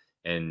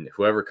 And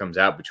whoever comes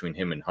out between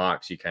him and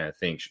Hawks, you kind of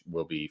think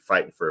will be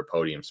fighting for a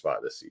podium spot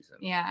this season.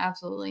 Yeah,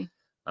 absolutely.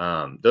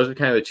 Those are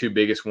kind of the 2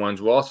 biggest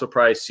ones. We'll also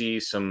probably see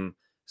some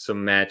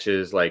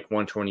matches like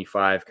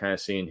 125, kind of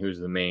seeing who's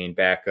the main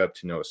backup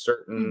to know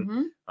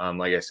certain. Mm-hmm.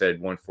 Like I said,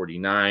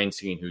 149,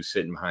 seeing who's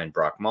sitting behind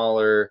Brock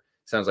Mahler.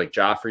 Sounds like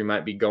Joffrey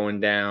might be going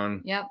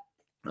down. Yep.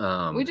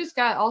 We just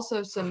got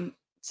also some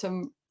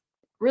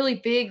really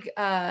big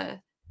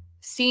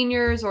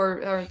seniors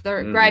or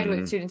their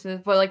graduate students,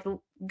 but like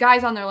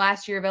guys on their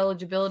last year of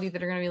eligibility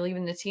that are going to be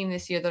leaving the team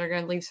this year that are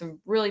going to leave some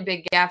really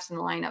big gaps in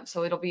the lineup.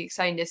 So it'll be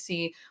exciting to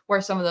see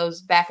where some of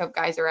those backup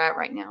guys are at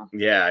right now.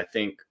 Yeah, I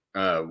think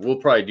we'll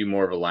probably do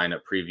more of a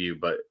lineup preview,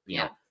 but you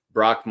know,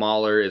 Brock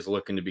Mahler is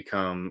looking to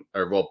become,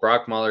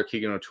 Brock Mahler,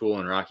 Keegan O'Toole,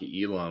 and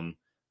Rocky Elam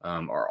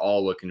are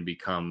all looking to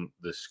become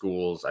the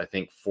school's, I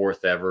think,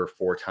 4th ever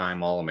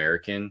 4-time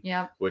All-American,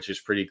 which is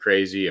pretty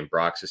crazy. And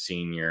Brock's a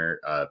senior,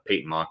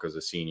 Peyton Mako's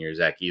a senior,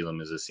 Zach Elam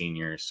is a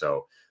senior.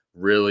 So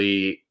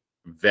really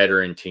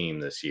veteran team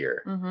this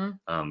year.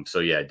 Mm-hmm. So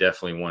yeah,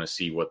 definitely want to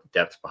see what the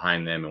depth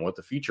behind them and what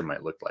the future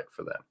might look like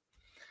for them.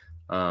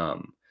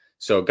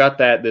 So got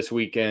that this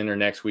weekend or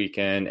next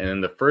weekend. And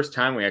then the first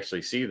time we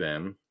actually see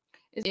them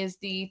is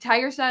the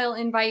Tiger Style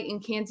Invite in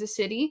Kansas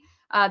City.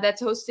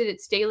 That's hosted at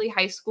Staley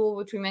High School,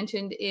 which we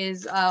mentioned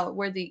is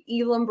where the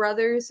Elam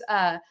brothers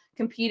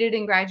competed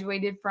and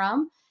graduated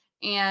from.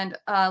 And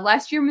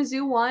last year,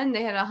 Mizzou won.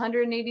 They had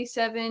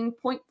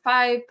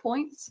 187.5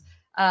 points.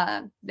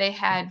 They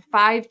had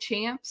 5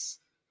 champs.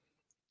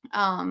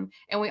 And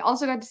we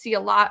also got to see a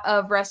lot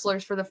of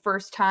wrestlers for the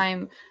first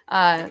time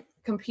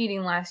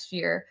competing last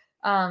year.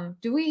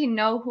 Do we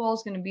know who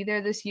else is going to be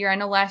there this year? I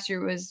know last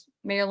year it was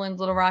Maryland,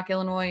 Little Rock,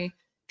 Illinois,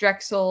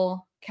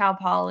 Drexel, Cal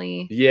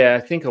Poly. Yeah,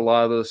 I think a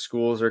lot of those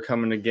schools are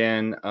coming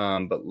again,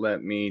 but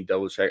let me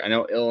double check. I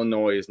know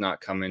Illinois is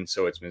not coming,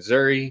 so it's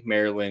Missouri,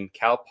 Maryland,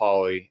 Cal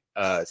Poly.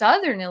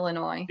 Southern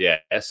Illinois. Yeah,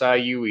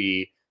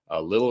 SIUE,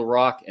 Little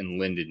Rock,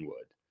 and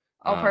Lindenwood.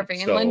 Oh,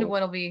 perfect. And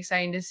Lindenwood will be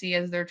exciting to see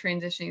as they're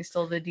transitioning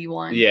still to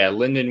D1. Yeah,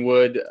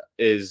 Lindenwood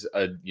is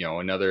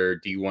another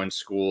D1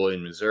 school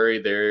in Missouri.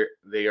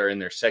 They are in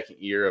their second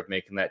year of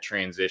making that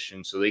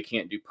transition, so they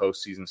can't do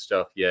postseason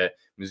stuff yet.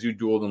 Mizzou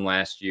dueled them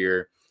last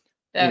year.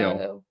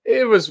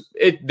 There's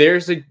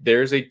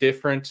a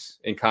difference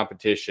in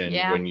competition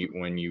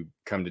when you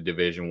come to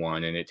Division I,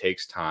 and it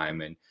takes time.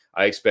 And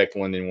I expect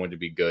Lindenwood to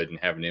be good and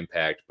have an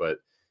impact, but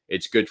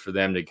it's good for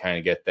them to kind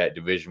of get that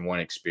Division I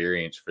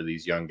experience for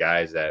these young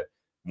guys that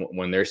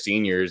when they're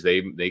seniors,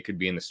 they could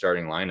be in the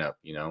starting lineup,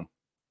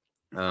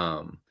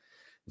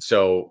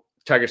 So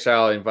Tiger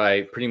Style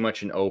invite, pretty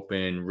much an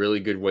open, really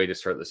good way to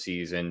start the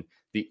season.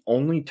 The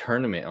only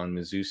tournament on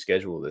Mizzou's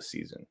schedule this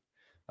season.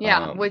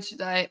 Yeah,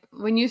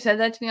 when you said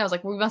that to me, I was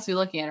like, we must be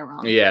looking at it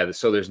wrong. Yeah,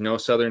 so there's no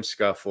Southern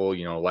Scuffle.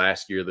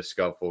 Last year the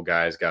Scuffle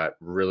guys got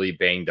really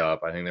banged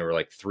up. I think there were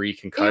like 3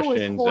 concussions,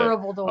 it was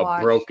horrible to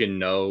watch. A broken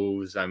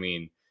nose. I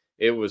mean,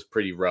 it was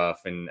pretty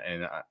rough. And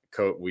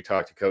we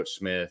talked to Coach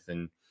Smith,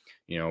 and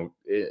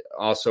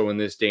also in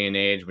this day and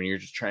age when you're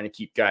just trying to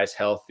keep guys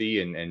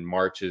healthy, and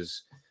March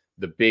is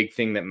the big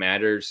thing that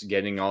matters,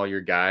 getting all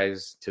your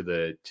guys to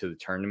the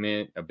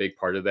tournament. A big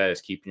part of that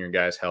is keeping your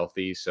guys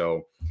healthy.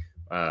 So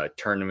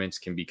tournaments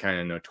can be kind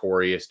of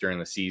notorious during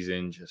the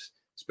season, just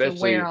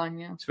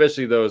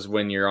especially those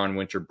when you're on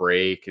winter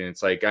break, and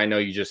it's like, I know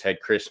you just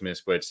had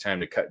Christmas, but it's time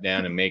to cut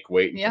down and make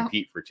weight and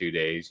compete for 2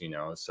 days,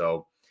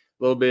 so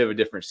a little bit of a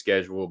different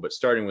schedule, but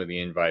starting with the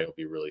invite will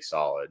be really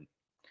solid.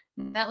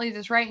 That leads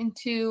us right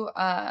into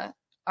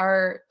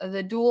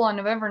the duel on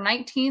November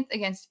 19th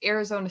against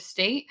Arizona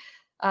State.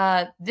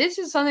 This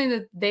is something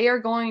that they are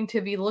going to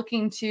be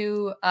looking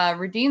to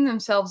redeem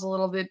themselves a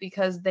little bit,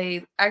 because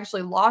they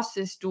actually lost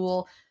this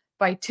duel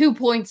by 2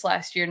 points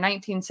last year,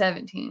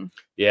 19-17.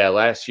 Yeah,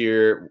 last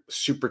year,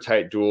 super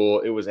tight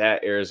duel. It was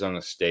at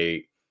Arizona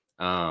State.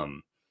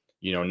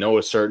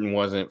 Noah Certain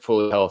wasn't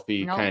fully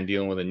healthy, kind of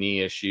dealing with a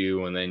knee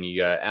issue. And then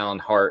you got Alan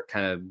Hart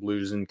kind of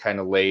losing kind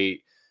of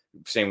late.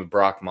 Same with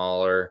Brock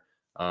Mahler.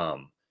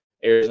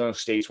 Arizona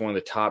State's one of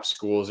the top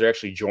schools. They're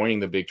actually joining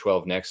the Big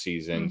 12 next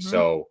season. Mm-hmm.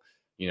 So,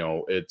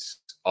 it's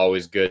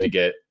always good to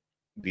get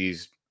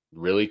these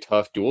really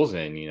tough duels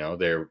in.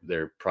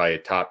 They're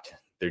probably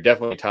they're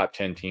definitely a top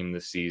 10 team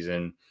this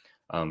season.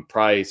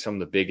 Probably some of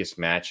the biggest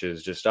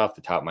matches, just off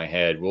the top of my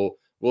head. We'll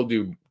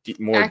do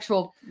more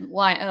actual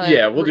line.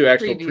 We'll do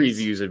actual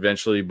previews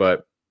eventually,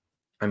 but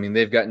I mean,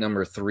 they've got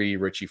number 3,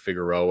 Richie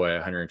Figueroa,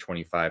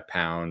 125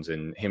 pounds,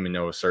 and him and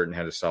Noah Certain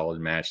had a solid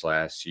match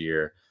last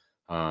year.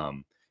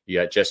 You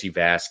got Jesse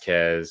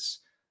Vasquez.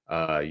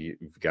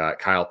 You've got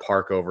Kyle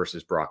Parko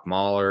versus Brock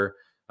Mahler.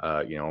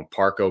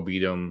 Parko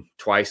beat him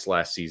twice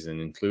last season,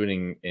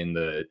 including in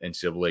the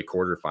NCAA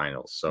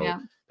quarterfinals. So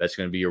that's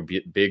going to be your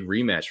big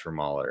rematch for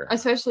Mahler.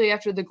 Especially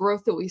after the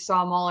growth that we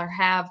saw Mahler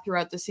have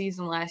throughout the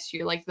season last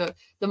year. Like the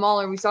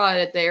Mahler we saw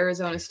at the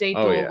Arizona State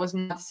duel was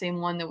not the same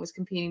one that was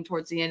competing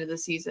towards the end of the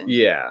season.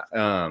 Yeah.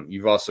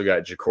 You've also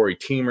got Ja'Cory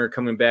Teamer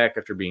coming back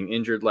after being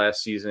injured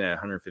last season at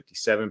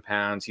 157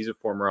 pounds. He's a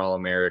former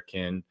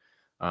All-American.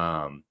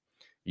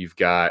 You've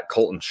got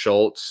Colton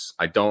Schultz.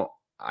 I don't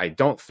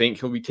think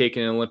he'll be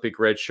taking an Olympic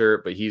red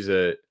shirt, but he's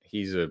a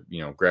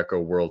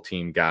Greco world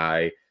team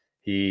guy.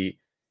 He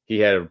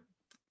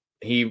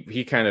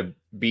kind of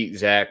beat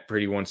Zach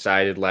pretty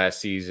one-sided last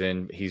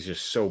season. He's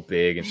just so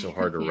big and so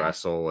hard to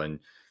wrestle,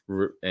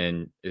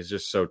 and is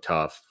just so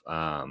tough.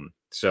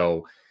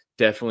 So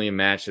definitely a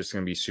match that's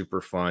going to be super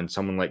fun.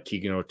 Someone like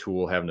Keegan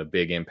O'Toole having a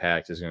big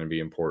impact is going to be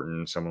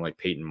important. Someone like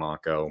Peyton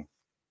Mako.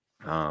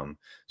 So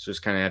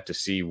just kind of have to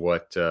see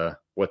what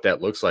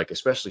that looks like,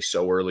 especially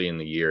so early in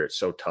the year. It's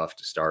so tough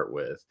to start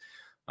with.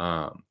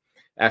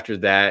 After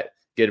that,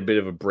 get a bit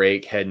of a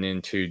break heading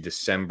into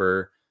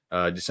December.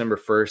 December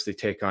 1st, they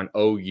take on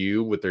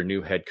OU with their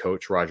new head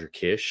coach, Roger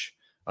Kish,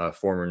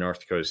 former North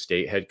Dakota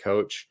State head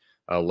coach.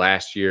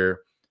 Last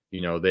year,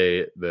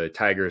 the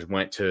Tigers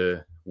went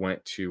to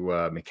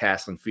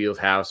McCaslin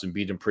Fieldhouse and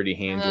beat them pretty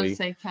handily.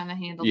 They kind of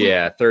handled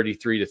it.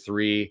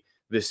 33-3.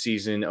 This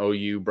season,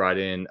 OU brought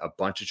in a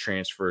bunch of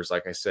transfers.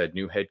 Like I said,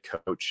 new head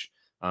coach.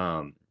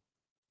 And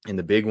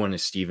the big one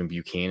is Stephen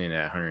Buchanan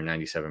at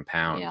 197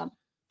 pounds. Yeah.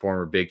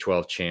 Former Big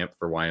 12 champ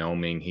for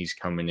Wyoming. He's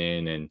coming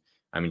in, and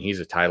I mean, he's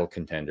a title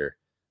contender.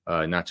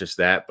 Not just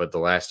that, but the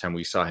last time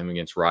we saw him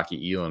against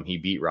Rocky Elam, he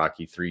beat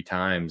Rocky 3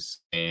 times.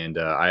 And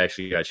I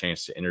actually got a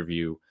chance to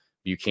interview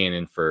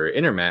Buchanan for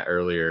Intermat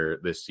earlier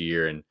this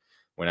year. And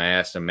when I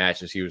asked him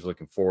matches he was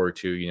looking forward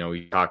to,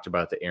 he talked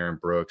about the Aaron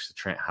Brooks, the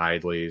Trent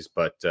Hidleys,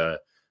 but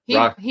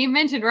he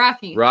mentioned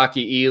Rocky.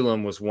 Rocky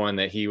Elam was one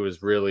that he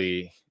was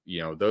really,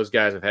 those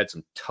guys have had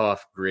some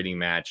tough, gritty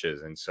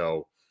matches. And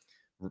so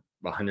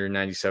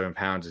 197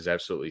 pounds is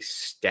absolutely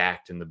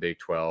stacked in the Big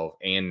 12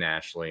 and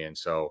nationally. And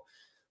so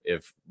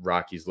if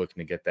Rocky's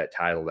looking to get that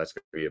title, that's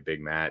going to be a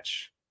big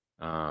match.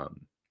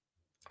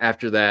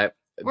 After that,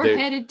 we're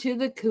headed to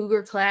the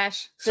Cougar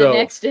Clash the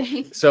next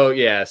day. So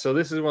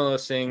this is one of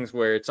those things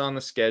where it's on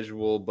the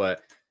schedule,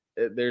 but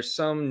there's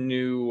some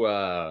new,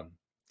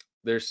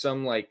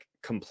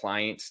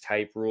 compliance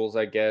type rules,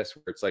 I guess,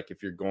 where it's like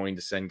if you're going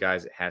to send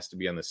guys, it has to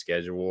be on the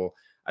schedule.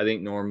 I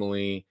think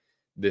normally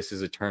this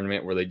is a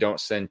tournament where they don't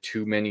send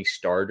too many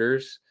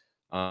starters.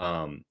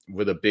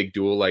 With a big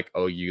duel like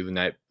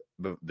OU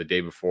the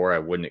day before, I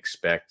wouldn't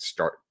expect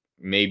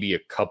maybe a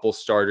couple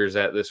starters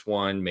at this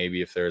one,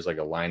 maybe if there's like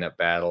a lineup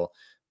battle,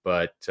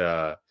 but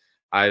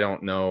I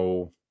don't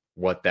know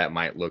what that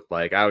might look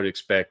like. I would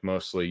expect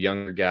mostly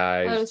younger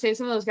guys. I would say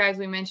some of those guys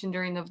we mentioned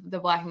during the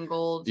black and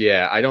gold.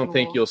 Yeah, I don't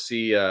think you'll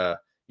see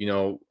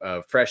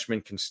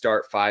freshmen can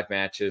start 5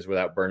 matches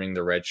without burning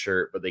the red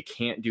shirt, but they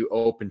can't do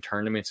open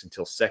tournaments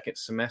until second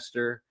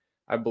semester.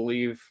 I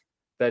believe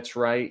that's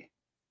right.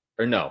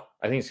 Or no,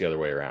 I think it's the other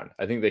way around.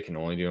 I think they can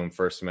only do them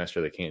first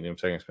semester. They can't do them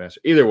second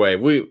semester. Either way,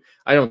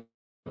 I don't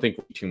think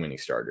too many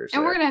starters.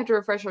 And we're going to have to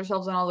refresh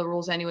ourselves on all the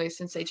rules anyway,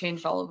 since they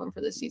changed all of them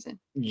for this season.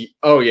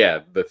 Oh, yeah.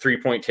 The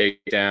 3-point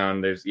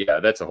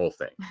takedown. That's a whole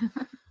thing.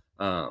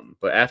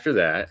 But after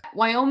that,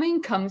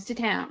 Wyoming comes to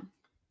town.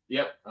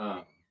 Yep.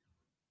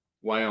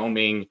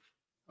 Wyoming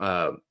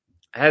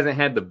hasn't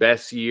had the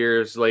best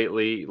years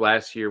lately.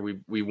 Last year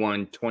we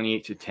won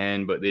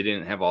 28-10, but they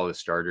didn't have all the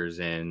starters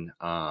in.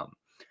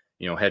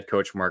 Head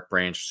coach Mark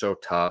Branch, so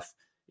tough.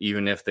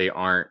 Even if they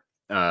aren't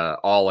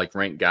all like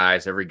ranked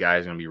guys, every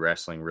guy's going to be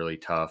wrestling really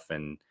tough,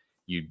 and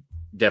you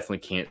definitely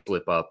can't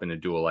slip up in a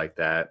duel like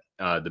that.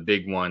 The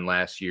big one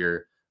last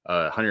year,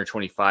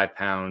 125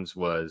 pounds,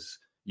 was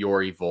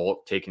Yori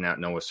Volk taking out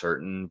Noah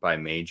Certain by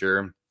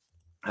major.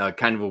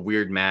 Kind of a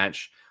weird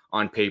match.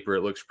 On paper,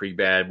 it looks pretty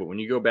bad, but when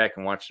you go back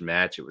and watch the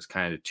match, it was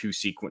kind of 2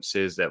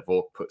 sequences that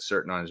Volk put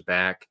Certain on his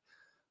back.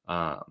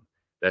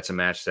 That's a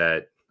match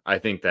that I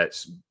think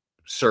that's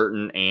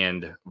Certain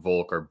and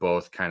Volk are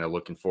both kind of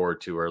looking forward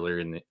to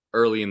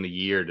early in the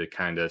year to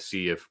kind of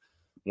see if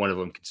one of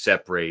them could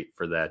separate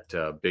for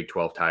that Big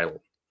 12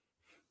 title.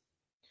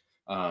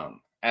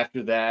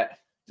 After that,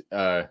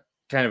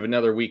 kind of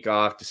another week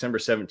off, December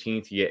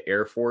 17th, you get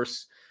Air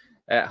Force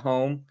at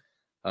home.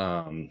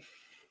 Kind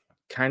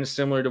of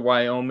similar to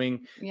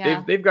Wyoming.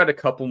 Yeah. They've got a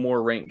couple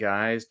more ranked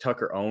guys.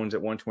 Tucker Owens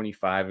at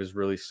 125 is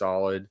really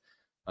solid.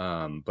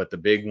 But the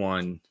big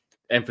one,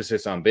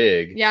 emphasis on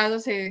big. Yeah, I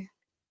was going to say.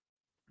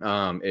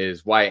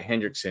 Is Wyatt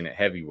Hendrickson at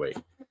heavyweight,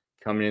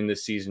 coming in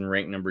this season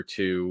ranked number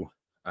 2.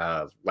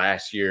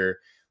 Last year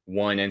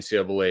won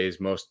NCAA's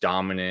most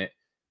dominant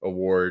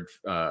award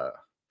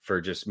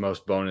for just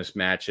most bonus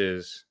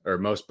matches or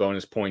most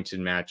bonus points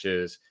in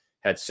matches.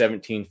 Had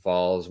 17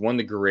 falls, won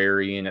the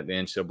Guerrerian at the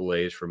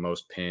NCAA's for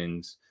most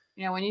pins.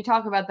 When you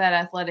talk about that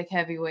athletic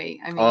heavyweight,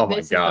 I mean,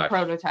 this is the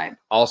prototype.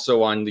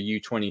 Also on the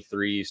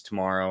U23s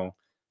tomorrow.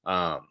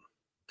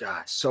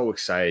 So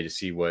excited to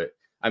see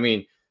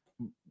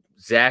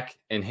Zach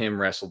and him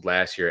wrestled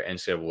last year at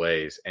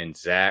NCAA's, and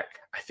Zach,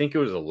 I think it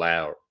was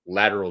a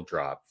lateral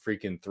drop,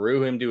 freaking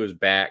threw him to his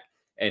back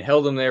and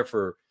held him there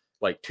for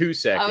like 2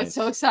 seconds. I was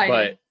so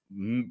excited.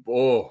 But,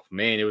 oh,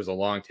 man, it was a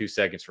long 2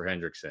 seconds for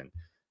Hendrickson.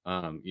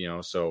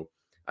 So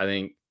I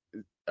think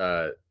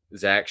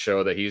Zach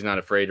showed that he's not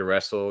afraid to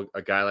wrestle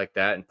a guy like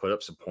that and put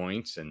up some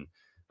points. And,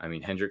 I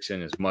mean,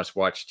 Hendrickson is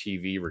must-watch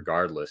TV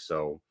regardless,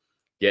 so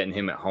getting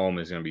him at home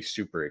is going to be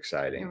super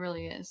exciting. It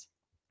really is.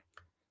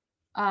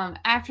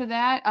 After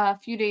that, a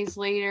few days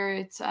later,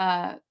 it's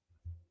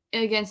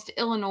against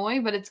Illinois,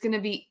 but it's going to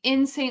be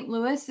in St.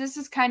 Louis. This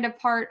is kind of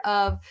part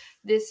of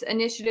this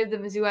initiative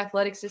that Mizzou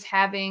Athletics is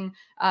having.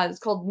 It's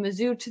called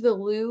Mizzou to the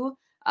Lou,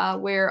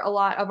 where a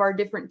lot of our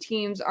different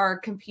teams are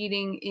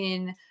competing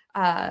in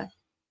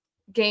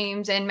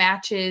games and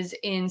matches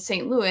in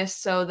St. Louis.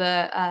 So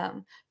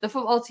the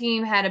football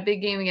team had a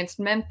big game against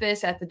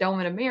Memphis at the Dome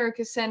at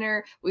America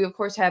Center. We of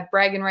course have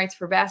bragging rights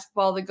for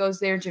basketball that goes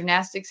there.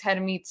 Gymnastics had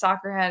a meet.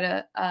 Soccer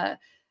had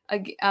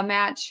a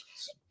match,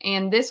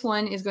 and this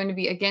one is going to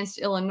be against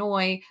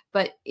Illinois,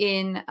 but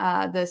in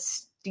the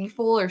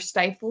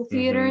Stifel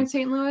Theater in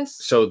St. Louis.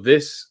 So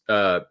this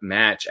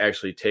match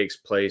actually takes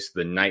place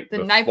the night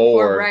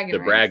before the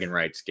bragging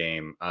rights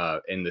game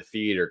in the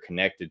theater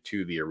connected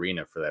to the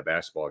arena for that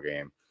basketball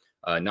game.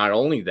 Not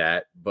only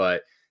that,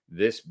 but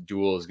this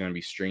duel is going to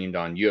be streamed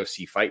on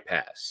UFC Fight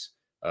Pass.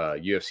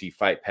 UFC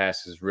Fight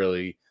Pass has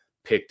really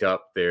picked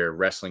up their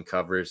wrestling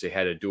coverage. They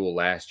had a duel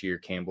last year,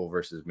 Campbell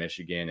versus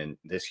Michigan, and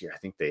this year I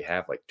think they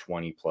have like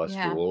 20 plus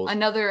duels.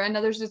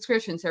 Another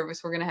subscription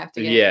service we're gonna have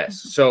to get.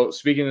 Yes. So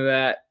speaking of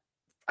that,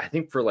 I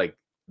think for like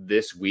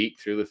this week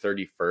through the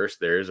 31st,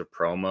 there is a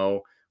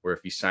promo where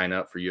if you sign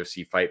up for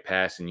UFC Fight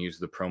Pass and use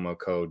the promo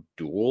code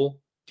DUAL,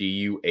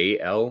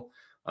 DUAL,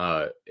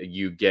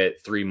 you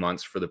get 3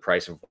 months for the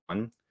price of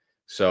one.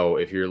 So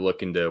if you're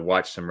looking to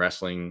watch some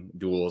wrestling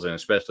duels, and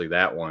especially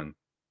that one,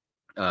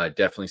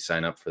 definitely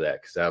sign up for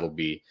that, because that'll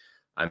be,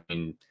 I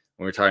mean,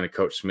 when we're talking to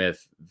Coach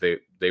Smith,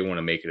 they want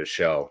to make it a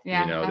show.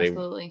 Yeah,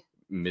 absolutely.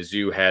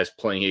 Mizzou has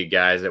plenty of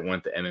guys that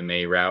went the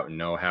MMA route and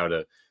know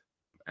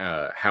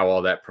how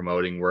all that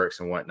promoting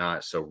works and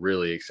whatnot. So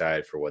really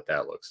excited for what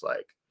that looks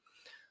like.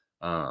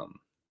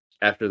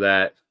 After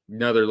that,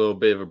 another little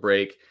bit of a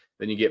break.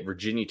 Then you get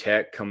Virginia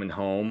Tech coming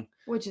home,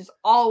 which is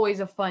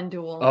always a fun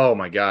duel. Oh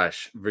my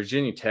gosh,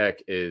 Virginia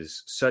Tech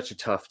is such a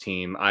tough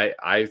team.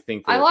 I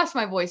think I lost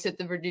my voice at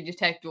the Virginia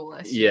Tech duel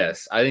last year.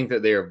 Yes, I think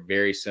that they are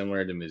very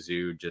similar to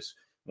Mizzou. Just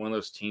one of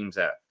those teams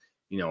that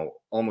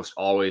almost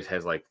always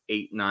has like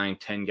 8, 9,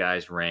 10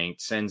 guys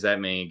ranked, sends that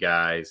many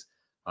guys.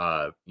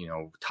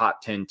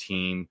 Top 10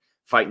 team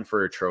fighting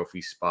for a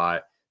trophy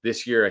spot.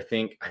 This year, I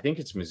think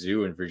it's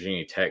Mizzou and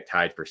Virginia Tech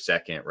tied for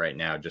second right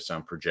now, just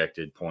on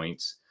projected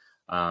points.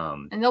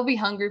 And they'll be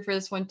hungry for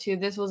this one too.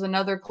 This was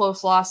another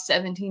close loss,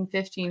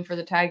 17-15 for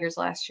the Tigers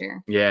last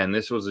year. Yeah, and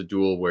this was a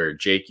duel where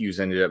Jake Hughes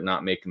ended up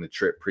not making the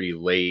trip pretty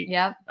late.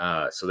 Yeah.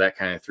 So that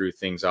kind of threw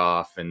things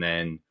off. And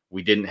then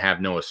we didn't have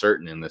Noah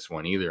Certain in this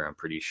one either, I'm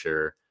pretty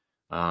sure.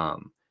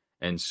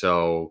 And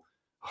so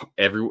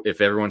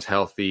if everyone's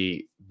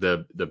healthy,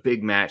 the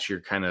big match you're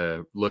kind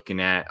of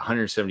looking at,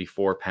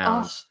 174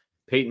 pounds,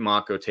 Peyton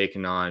Mako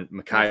taking on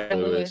Micaiah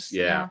Lewis.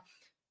 Yeah.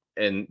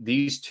 And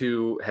these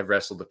two have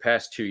wrestled the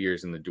past 2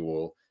 years in the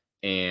duel.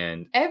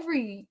 And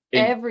every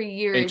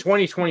year in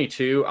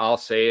 2022, I'll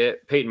say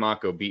it, Peyton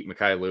Mako beat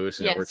Micaiah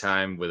Lewis in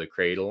overtime with a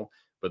cradle,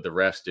 but the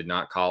refs did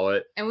not call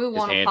it. And we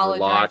won't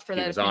apologize for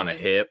that. He was on a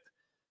hip.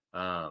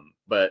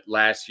 But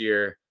last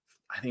year,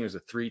 I think it was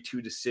a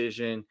 3-2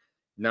 decision.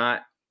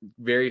 Not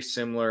very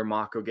similar.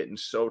 Mako getting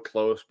so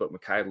close, but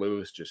Micaiah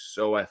Lewis just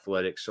so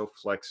athletic, so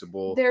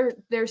flexible.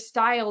 Their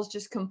styles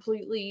just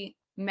completely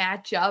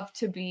match up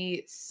to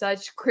be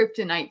such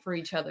kryptonite for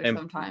each other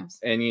sometimes.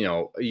 And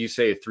you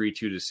say a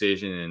 3-2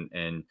 decision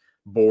and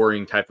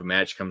boring type of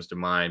match comes to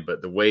mind,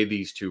 but the way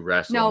these two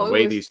wrestle, the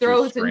way these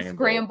throws and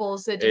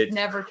scrambles that just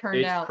never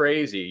turned out. It's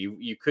crazy.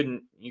 You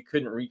couldn't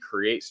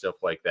recreate stuff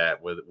like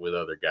that with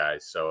other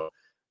guys. So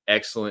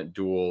excellent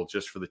duel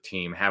just for the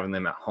team. Having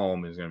them at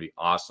home is going to be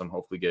awesome.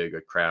 Hopefully get a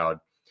good crowd.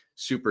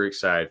 Super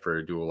excited for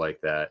a duel like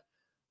that.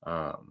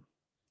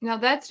 Now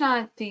that's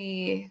not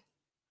the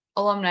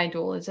alumni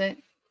duel, is it?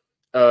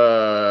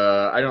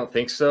 I don't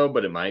think so,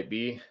 but it might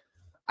be.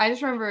 I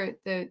just remember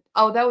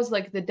that was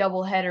like the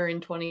double header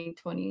in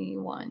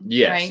 2021.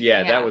 Yes, right?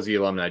 Yeah, that was the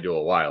alumni duel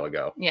a while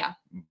ago. Yeah.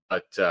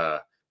 But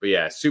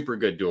yeah, super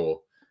good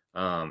duel.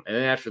 And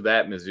then after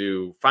that,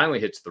 Mizzou finally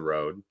hits the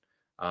road,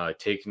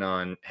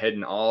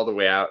 heading all the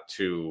way out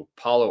to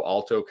Palo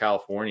Alto,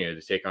 California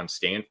to take on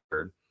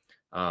Stanford.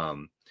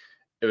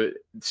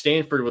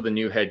 Stanford with a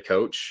new head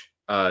coach.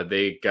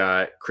 They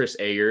got Chris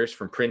Ayers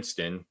from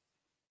Princeton.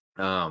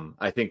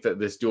 I think that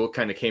this duel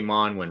kind of came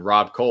on when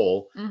Rob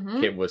Cole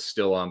was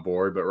still on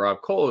board, but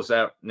Rob Cole is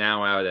out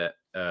at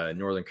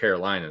Northern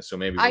Carolina, so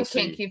maybe I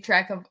can't keep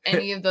track of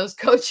any of those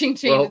coaching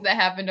changes that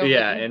happened over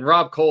there. And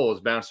Rob Cole has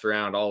bounced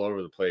around all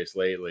over the place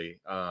lately.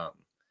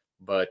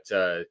 But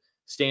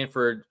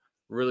Stanford,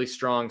 really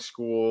strong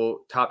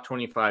school, top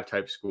 25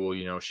 type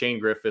school. Shane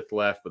Griffith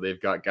left, but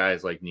they've got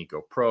guys like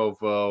Nico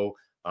Provo,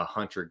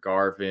 Hunter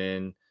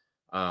Garvin.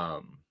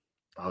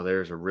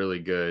 There's a really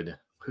good.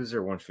 Who's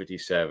their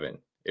 157?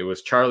 It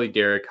was Charlie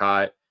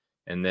Derricott,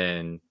 and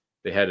then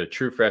they had a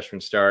true freshman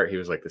start. He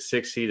was like the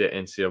 6th seed at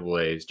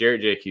NCAA's.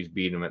 Jarrett Jake Hughes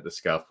beat him at the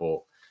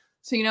scuffle.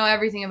 So you know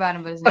everything about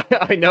him but his name.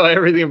 I know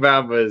everything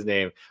about him but his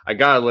name. I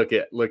gotta look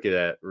at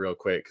that real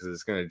quick because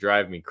it's gonna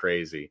drive me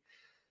crazy.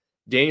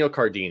 Daniel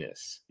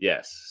Cardenas,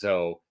 yes.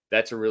 So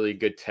that's a really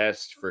good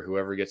test for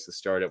whoever gets the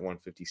start at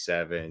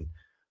 157.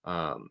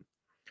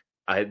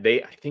 I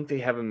think they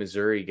have a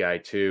Missouri guy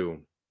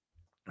too.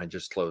 I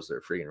just closed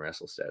their freaking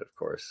WrestleStat, of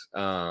course.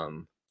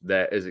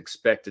 That is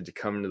expected to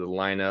come into the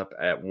lineup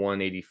at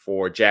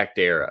 184. Jack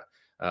Dara.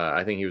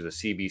 I think he was a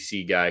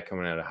CBC guy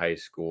coming out of high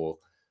school.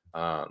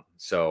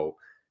 So,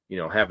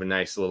 have a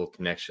nice little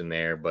connection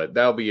there. But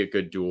that'll be a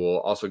good duel.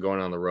 Also going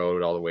on the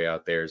road all the way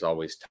out there is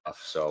always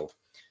tough. So,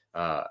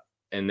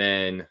 and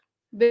then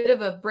bit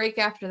of a break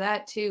after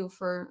that too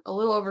for a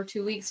little over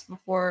 2 weeks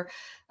before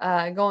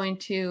going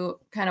to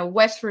kind of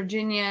West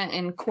Virginia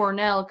and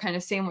Cornell kind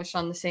of sandwiched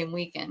on the same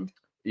weekend.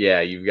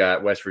 Yeah, you've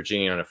got West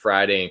Virginia on a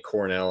Friday and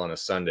Cornell on a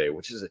Sunday,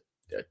 which is a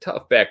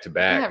tough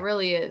back-to-back. Yeah, it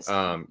really is.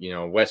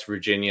 West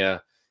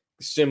Virginia,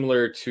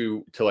 similar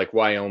to like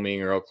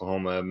Wyoming or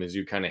Oklahoma,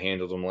 Mizzou kind of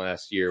handled them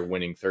last year,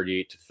 winning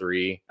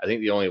 38-3. I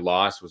think the only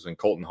loss was when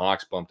Colton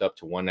Hawks bumped up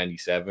to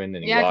 197,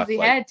 and he had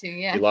to.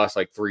 Yeah, he lost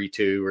like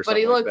 3-2 or something. But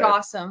he looked like that.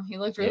 Awesome. He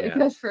looked really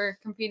good for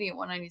competing at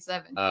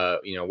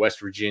 197. West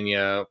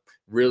Virginia,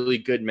 really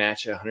good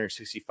match at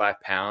 165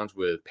 pounds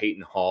with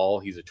Peyton Hall.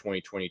 He's a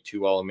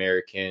 2022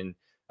 All-American.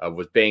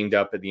 Was banged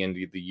up at the end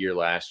of the year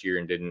last year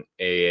and didn't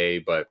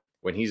AA, but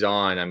when he's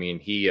on, I mean,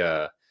 he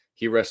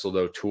wrestled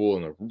O'Toole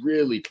in a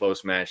really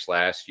close match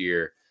last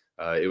year.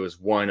 It was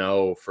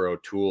 1-0 for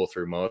O'Toole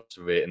through most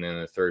of it, and then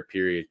in the third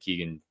period,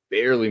 Keegan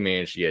barely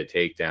managed to get a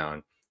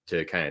takedown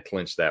to kind of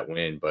clinch that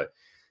win. But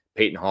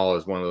Peyton Hall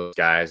is one of those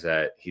guys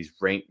that he's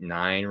ranked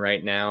 9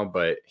 right now,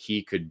 but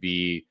he could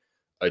be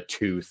a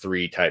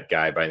 2-3 type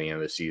guy by the end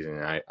of the season.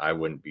 And I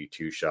wouldn't be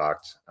too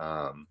shocked.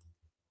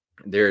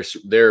 They're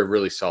a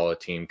really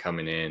solid team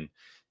coming in.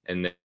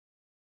 And then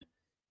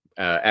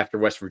after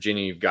West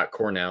Virginia, you've got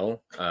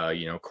Cornell.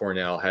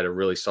 Cornell had a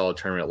really solid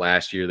tournament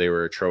last year. They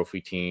were a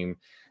trophy team.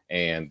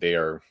 and they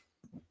are,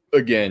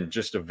 again,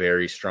 just a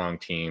very strong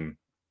team.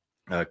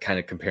 Kind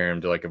of compare them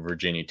to like a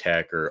Virginia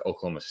Tech or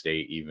Oklahoma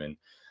State even.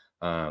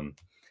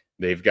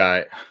 They've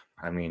got,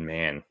 I mean,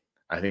 man,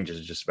 I think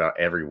just about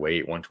every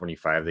weight.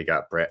 125, they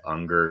got Brett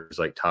Unger, who's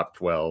like top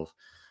 12.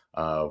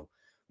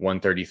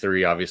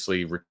 133,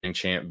 obviously, returning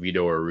champ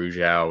Vito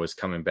Arujau is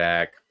coming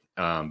back.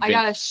 I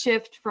got a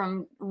shift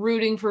from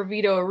rooting for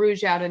Vito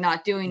Arujau to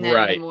not doing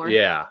that anymore.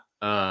 Yeah.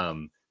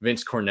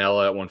 Vince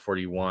Cornella at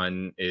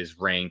 141 is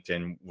ranked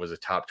and was a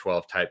top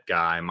 12 type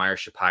guy. Meyer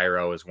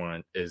Shapiro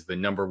is the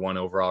number 1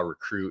 overall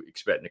recruit,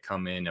 expecting to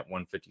come in at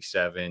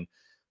 157.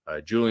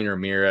 Julian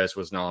Ramirez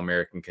was an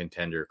All-American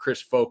contender.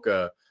 Chris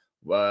Foca,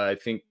 I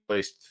think,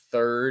 placed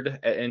 3rd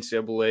at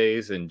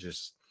NCAA's, and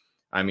just,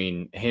 I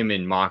mean, him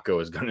and Mako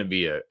is going to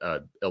be a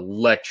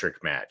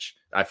electric match.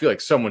 I feel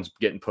like someone's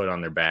getting put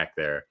on their back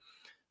there.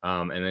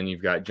 And then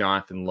you've got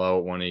Jonathan Lowe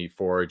at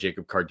 184,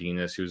 Jacob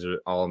Cardenas, who's an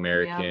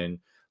All-American,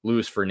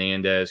 Luis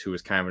Fernandez, who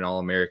was kind of an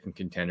All-American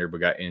contender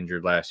but got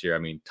injured last year. I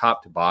mean,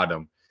 top to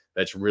bottom,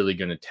 that's really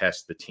going to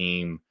test the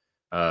team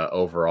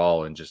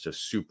overall, and just a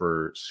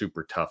super,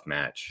 super tough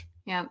match.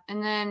 Yeah,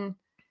 and then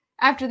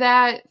after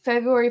that,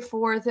 February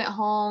 4th at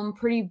home,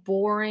 pretty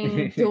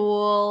boring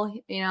duel.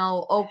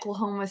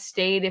 Oklahoma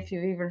State, if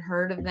you've even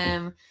heard of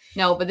them.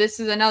 No, but this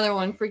is another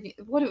one.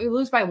 What did we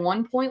lose by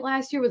 1 point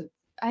last year?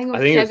 I think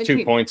it was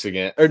 2 points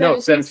again. Or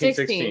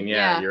 17-16.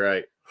 Yeah, you're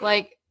right.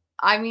 Like,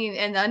 I mean,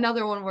 and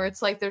another one where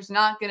it's like there's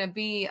not going to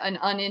be an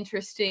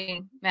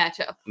uninteresting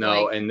matchup.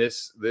 No, and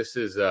this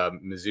is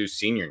Mizzou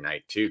senior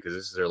night too, because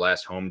this is their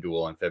last home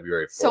duel on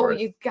February 4th. So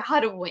you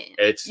gotta win.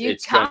 It's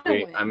gonna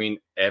be. I mean,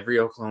 every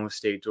Oklahoma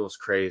State duel is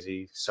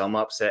crazy. Some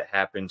upset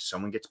happens.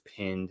 Someone gets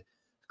pinned.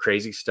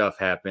 Crazy stuff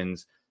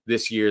happens.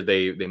 This year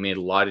they made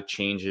a lot of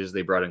changes.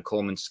 They brought in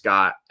Coleman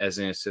Scott as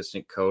an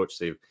assistant coach.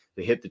 They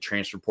hit the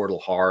transfer portal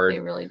hard.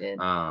 They really did.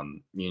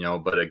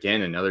 But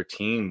again, another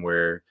team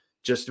where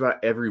just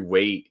about every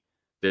weight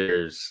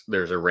there's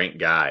a ranked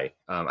guy.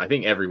 I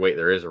think every weight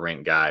there is a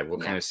ranked guy. We'll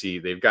kind of see.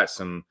 They've got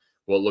some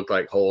what look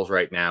like holes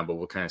right now, but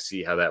we'll kind of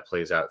see how that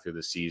plays out through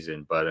the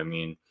season. But I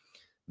mean,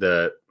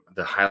 the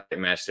highlight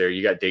match there,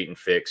 you got Dayton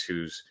Fix,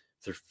 who's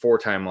the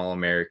 4-time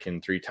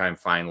All-American, 3-time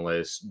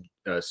finalist,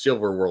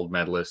 silver world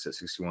medalist at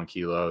 61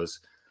 kilos.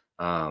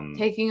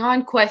 Taking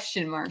on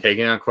question mark.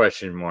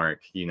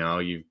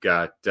 You've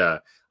got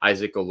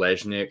Isaac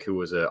Olejnik, who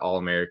was an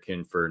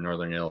All-American for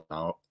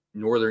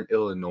Northern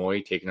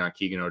Illinois, taking on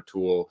Keegan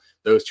O'Toole.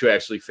 Those two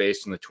actually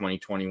faced in the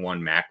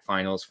 2021 MAC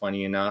finals,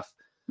 funny enough.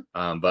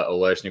 But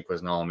Olejnik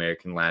was an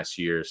All-American last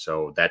year,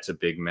 so that's a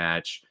big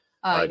match.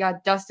 You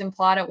got Dustin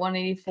Plott at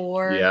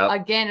 184. Yeah.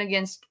 Again,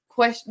 against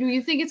question.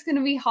 You think it's going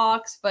to be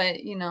Hawks, but,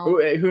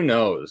 Who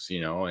knows,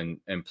 and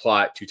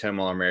Plott,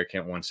 2-time All-American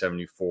at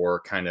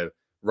 174, kind of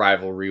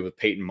rivalry with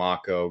Peyton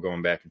Mako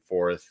going back and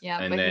forth. Yeah,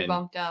 and but then he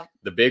bumped up.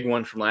 The big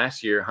one from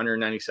last year,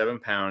 197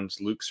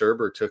 pounds, Luke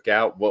Serber took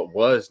out what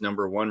was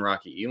number 1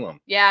 Rocky Elam.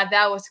 Yeah,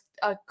 that was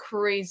a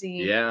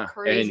crazy and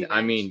match.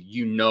 I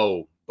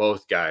mean,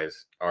 both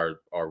guys are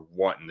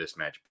wanting this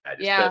match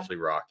bad, especially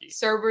Rocky.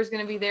 Serber's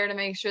going to be there to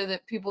make sure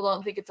that people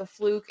don't think it's a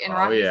fluke, and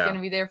Rocky's going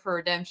to be there for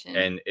redemption.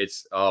 And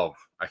it's I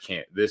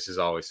can't. This is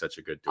always such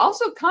a good duel.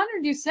 Also,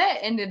 Connor Doucette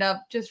ended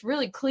up just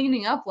really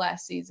cleaning up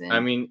last season.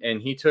 I mean,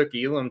 and he took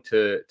Elam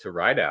to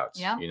rideouts.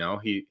 Yeah.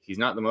 He's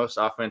not the most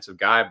offensive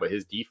guy, but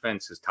his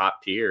defense is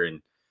top tier,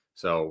 and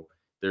so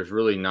there's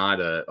really not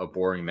a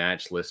boring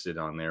match listed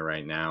on there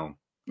right now.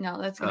 No,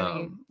 that's going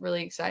to be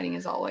really exciting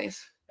as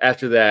always.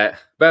 After that,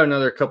 about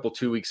another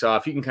 2 weeks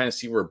off, you can kind of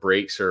see where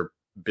breaks are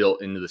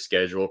built into the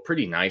schedule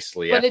pretty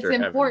nicely. But it's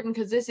important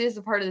because this is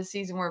the part of the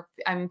season where,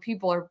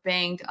 people are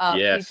banged up.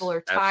 Yes, people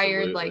are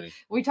tired. Absolutely. Like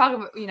we talk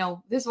about,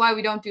 this is why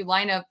we don't do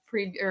lineup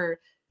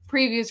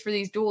previews for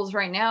these duels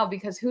right now,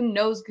 because who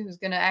knows who's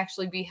going to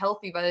actually be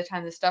healthy by the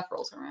time this stuff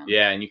rolls around.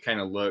 Yeah, and you kind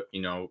of look,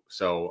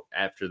 so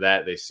after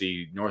that, they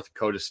see North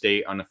Dakota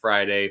State on the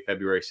Friday,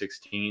 February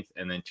 16th,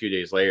 and then 2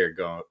 days later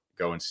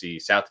go and see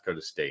South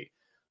Dakota State.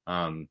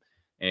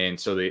 And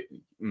so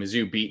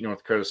Mizzou beat North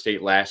Dakota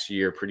State last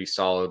year pretty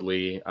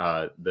solidly.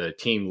 The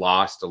team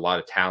lost a lot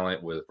of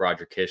talent with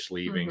Roger Kish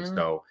leaving. Mm-hmm.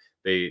 So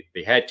they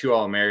had 2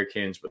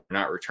 All-Americans, but they're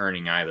not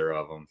returning either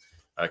of them.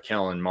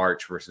 Kellen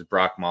March versus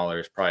Brock Mahler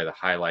is probably the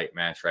highlight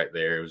match right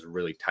there. It was a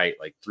really tight,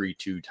 like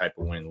 3-2 type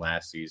of win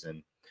last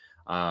season.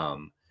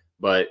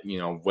 But,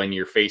 when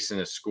you're facing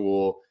a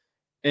school,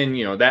 and,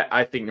 that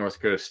I think North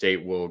Dakota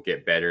State will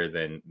get better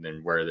than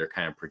where they're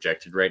kind of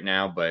projected right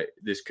now. But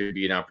this could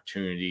be an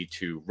opportunity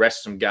to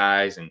rest some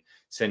guys and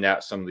send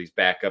out some of these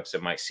backups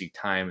that might see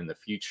time in the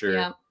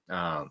future.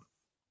 Yeah.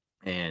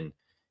 And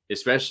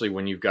especially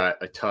when you've got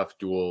a tough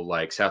duel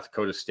like South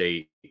Dakota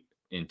State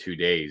in 2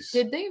 days.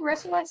 Did they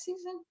wrestle last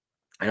season?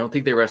 I don't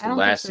think they wrestled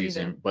last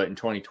season, but in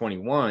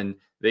 2021,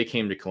 they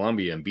came to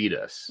Columbia and beat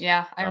us.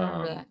 Yeah, I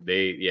remember that.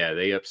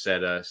 They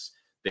upset us.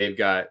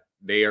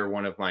 They are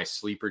one of my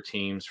sleeper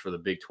teams for the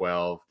Big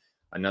 12.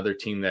 Another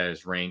team that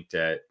is ranked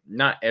at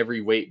not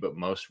every weight, but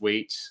most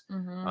weights.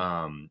 Mm-hmm.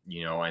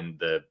 And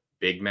the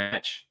big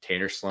match,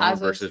 Tanner Sloan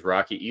versus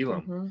Rocky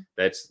Elam. Mm-hmm.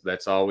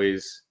 That's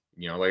always,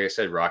 like I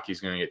said, Rocky's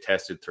going to get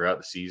tested throughout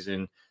the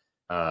season.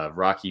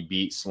 Rocky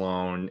beat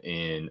Sloan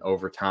in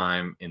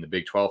overtime in the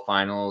Big 12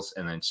 finals,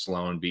 and then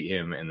Sloan beat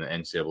him in the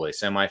NCAA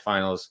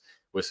semifinals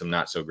with some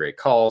not so great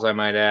calls, I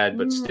might add,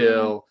 but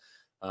still,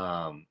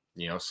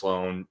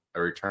 Sloan,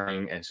 a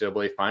returning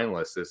NCAA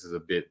finalist.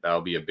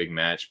 That'll be a big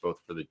match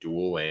both for the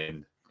duel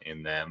and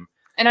them.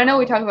 And I know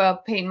we talk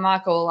about Peyton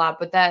Mako a lot,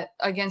 but that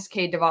against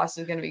Cade DeVos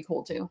is going to be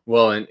cool too.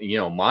 Well, and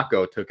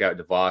Mako took out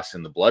DeVos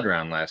in the blood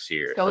round last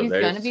year, so he's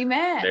going to be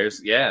mad. That's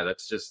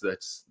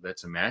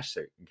a match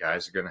that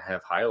guys are going to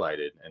have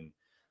highlighted. And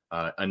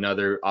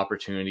another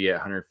opportunity at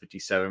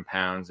 157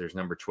 pounds. There's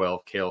number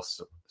 12, Cale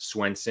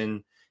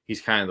Swenson.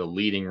 He's kind of the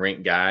leading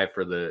ranked guy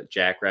for the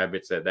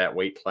Jackrabbits at that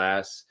weight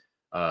class,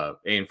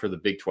 and for the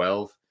Big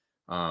 12.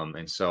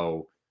 And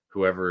so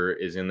whoever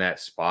is in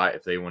that spot,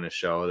 if they want to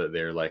show that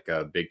they're like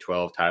a Big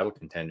 12 title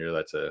contender,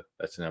 that's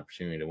an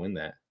opportunity to win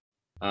that.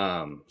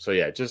 So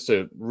yeah, just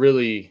a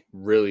really,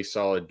 really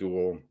solid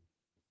duel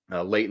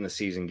late in the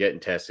season, getting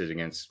tested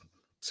against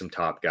some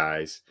top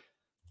guys,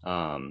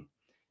 and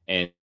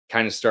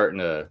kind of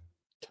starting a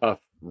tough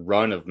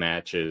run of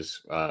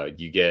matches.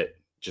 You get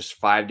just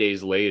 5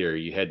 days later,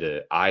 you head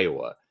to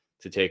Iowa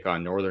to take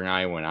on Northern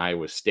Iowa and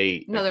Iowa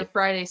State. Another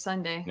Friday,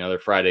 Sunday.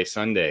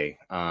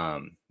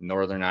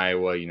 Northern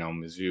Iowa,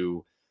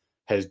 Mizzou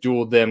has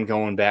dueled them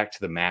going back to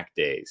the MAC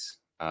days,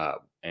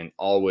 and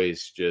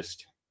always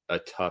just a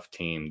tough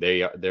team.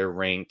 They're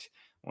ranked,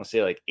 I want to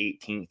say like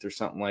 18th or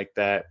something like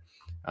that.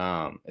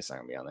 It's not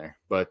gonna be on there,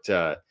 but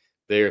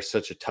they are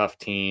such a tough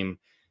team.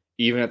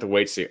 Even at the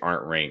weights they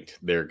aren't ranked,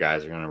 their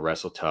guys are gonna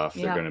wrestle tough.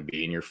 Yeah. They're gonna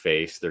be in your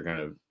face. You're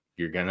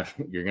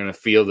gonna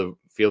feel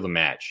the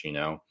match,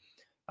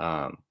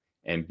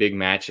 and big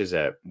matches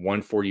at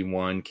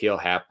 141. Cale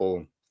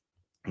Happel,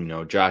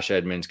 Josh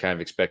Edmonds kind of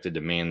expected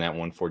to man that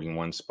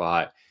 141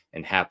 spot,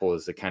 and Happel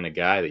is the kind of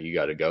guy that you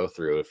got to go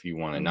through if you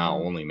want to not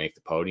only make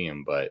the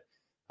podium, but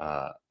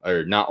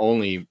or not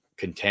only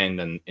contend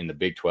in the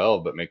Big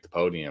 12, but make the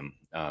podium.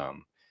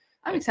 I'm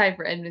excited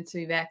for Edmonds to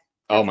be back.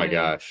 Oh my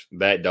gosh,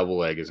 that double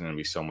leg is going to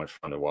be so much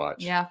fun to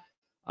watch. Yeah.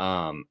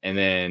 And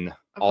then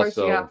of course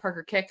you got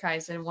Parker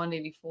Keckheisen at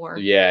 184.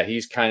 Yeah,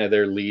 he's kind of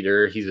their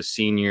leader. He's a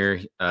senior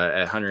at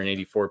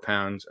 184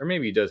 pounds, or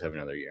maybe he does have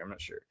another year. I'm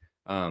not sure.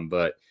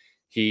 But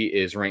he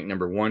is ranked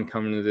number 1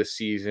 coming into this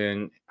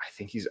season. I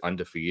think he's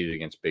undefeated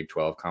against Big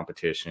 12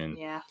 competition.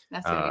 Yeah,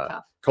 that's going to be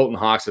tough. Colton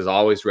Hawks has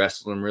always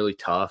wrestled him really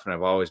tough, and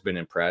I've always been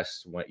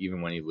impressed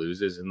even when he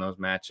loses in those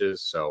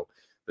matches. So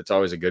that's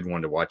always a good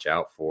one to watch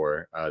out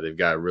for. They've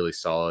got a really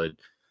solid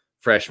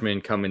freshman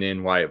coming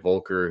in, Wyatt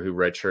Volker, who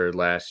redshirted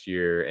last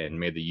year and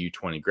made the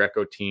U20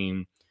 Greco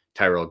team.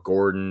 Tyrell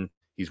Gordon,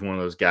 he's one of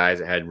those guys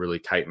that had really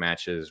tight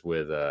matches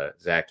with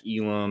Zach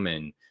Elam,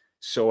 and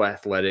so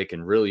athletic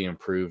and really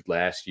improved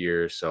last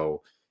year.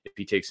 So if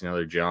he takes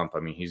another jump,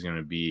 he's going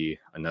to be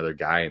another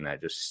guy in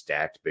that just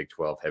stacked Big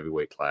 12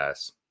 heavyweight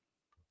class.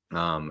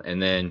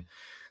 And then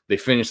they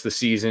finished the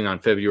season on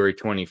February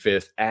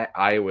 25th at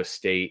Iowa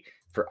State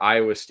for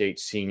Iowa State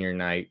senior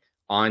night,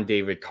 on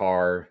David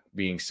Carr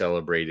being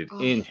celebrated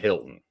in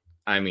Hilton.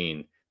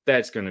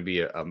 That's going to be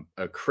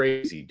a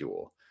crazy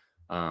duel,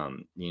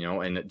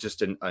 and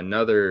just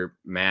another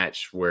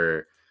match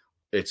where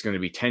it's going to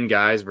be 10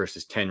 guys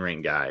versus 10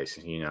 ranked guys.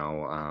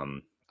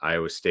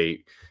 Iowa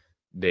State,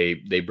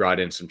 they brought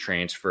in some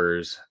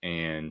transfers,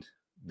 and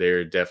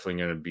they're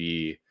definitely going to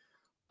be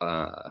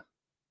not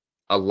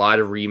a lot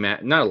of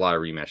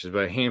rematches,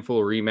 but a handful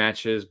of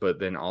rematches, but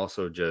then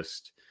also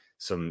just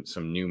some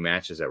new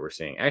matches that we're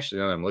seeing.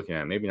 Actually, now that I'm looking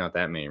at it, maybe not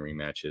that many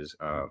rematches.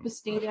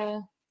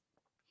 Bastida.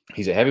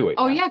 He's a heavyweight.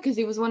 Oh, yeah, because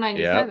he was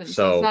 197. Yeah,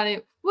 so it's not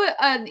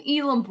an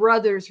Elam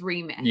Brothers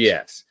rematch.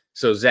 Yes.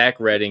 So Zach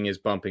Redding is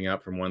bumping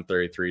up from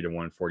 133 to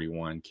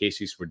 141.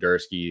 Casey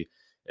Swiderski,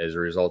 as a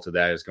result of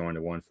that, is going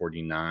to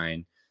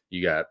 149.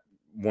 You got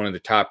one of the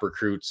top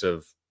recruits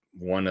of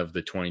one of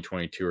the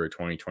 2022 or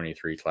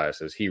 2023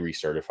 classes. He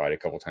recertified a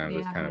couple times.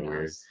 It's kind of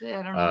weird.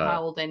 I don't know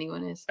how old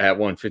anyone is. At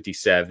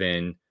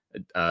 157.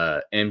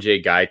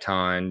 MJ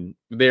Gaitan,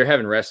 they're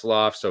having wrestle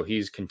off, so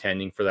he's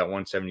contending for that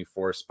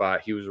 174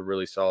 spot. He was a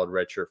really solid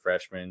redshirt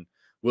freshman.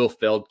 Will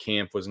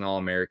Feldkamp was an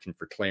All-American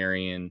for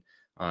Clarion,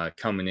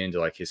 coming into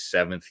like his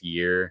 7th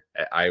year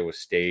at Iowa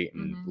State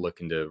and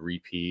looking to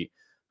repeat.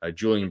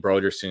 Julian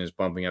Broderson is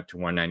bumping up to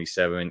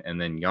 197, and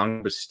then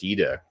Young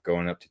Bastida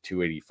going up to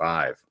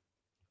 285.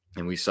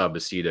 And we saw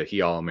Bastida,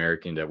 he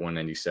All-American at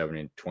 197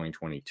 in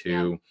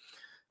 2022.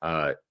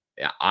 Yeah.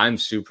 I'm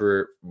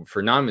super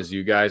for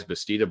non-Mizzou guys.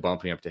 Bastida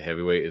bumping up to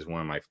heavyweight is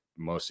one of my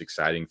most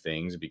exciting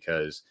things,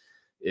 because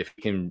if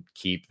he can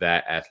keep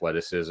that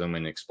athleticism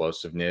and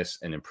explosiveness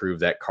and improve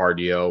that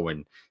cardio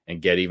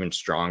and get even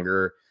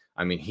stronger.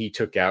 He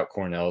took out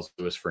Cornell's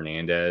Luis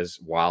Fernandez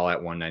while at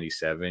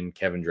 197.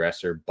 Kevin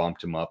Dresser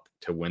bumped him up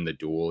to win the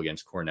duel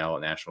against Cornell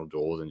at national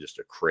duels, and just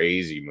a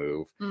crazy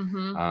move.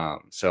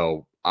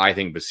 So I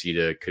think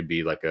Bastida could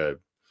be like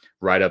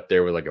right up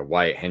there with like a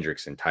Wyatt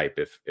Hendrickson type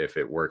if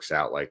it works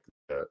out like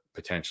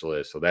potential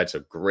is. So that's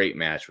a great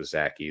match with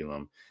Zach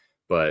Elam.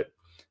 But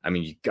I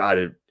mean,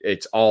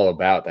 it's all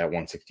about that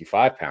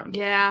 165 pound.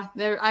 Yeah,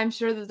 I'm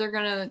sure that they're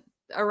gonna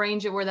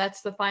arrange it where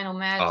that's the final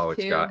match. Oh,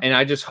 it's got, and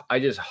I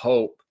just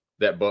hope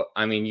that, but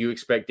I mean, you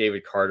expect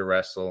David Carr to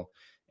wrestle,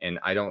 and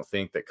I don't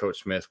think that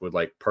Coach Smith would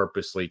like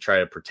purposely try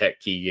to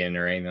protect Keegan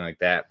or anything like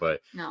that.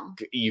 But no,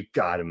 you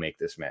got to make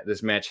this match.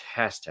 This match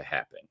has to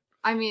happen.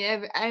 I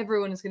mean,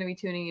 everyone is going to be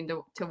tuning in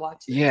to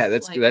watch this. Yeah,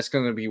 that's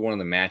going to be one of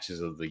the matches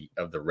of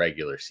the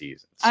regular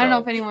season. So. I don't know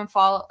if anyone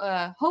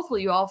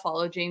hopefully you all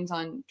follow James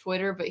on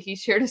Twitter, but he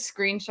shared a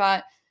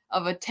screenshot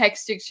of a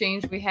text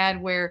exchange we had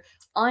where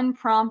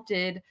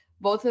unprompted,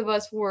 both of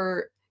us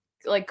were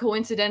like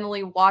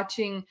coincidentally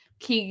watching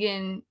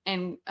Keegan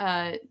and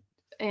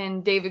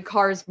David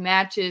Carr's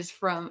matches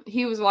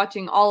he was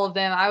watching all of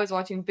them. I was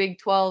watching Big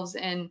 12s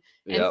and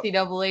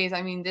NCAAs.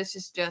 I mean, this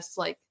is just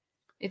like,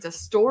 it's a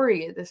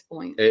story at this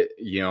point.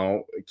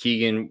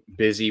 Keegan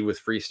busy with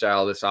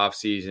freestyle this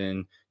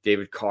offseason.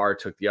 David Carr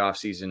took the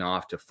offseason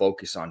off to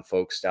focus on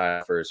folk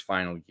style for his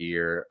final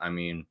year. I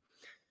mean,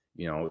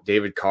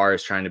 David Carr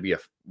is trying to be a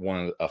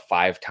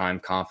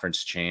 5-time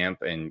conference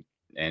champ, and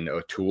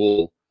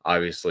O'Toole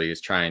obviously is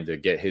trying to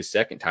get his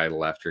second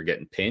title after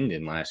getting pinned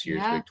in last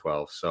year's Big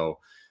 12. So,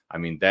 I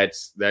mean,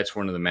 that's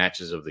one of the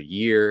matches of the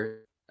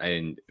year,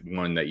 and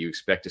one that you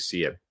expect to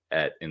see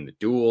in the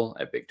duel,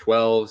 at Big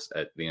 12s,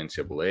 at the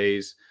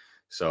NCAAs.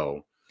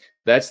 So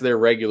that's their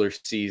regular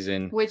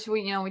season. Which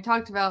we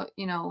talked about,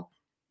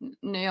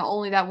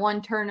 only that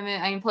one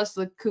tournament. I mean, plus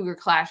the Cougar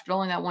Clash, but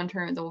only that one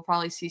tournament that we'll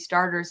probably see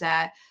starters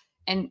at.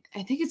 And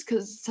I think it's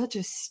because it's such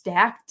a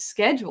stacked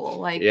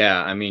schedule.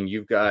 I mean,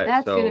 you've got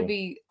that's going to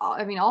be.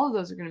 I mean, all of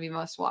those are going to be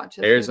must watch.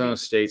 Arizona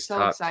State's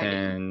top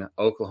 10,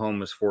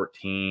 Oklahoma's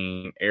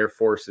 14, Air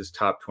Force is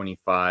top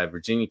 25,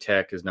 Virginia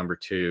Tech is number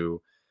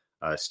 2.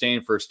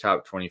 Stanford's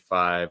top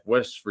 25.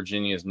 West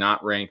Virginia is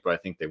not ranked, but I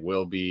think they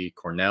will be.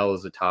 Cornell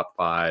is the top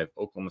 5.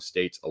 Oklahoma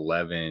State's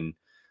 11.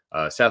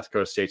 South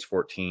Dakota State's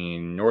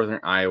 14. Northern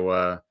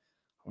Iowa,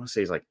 I want to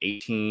say, is like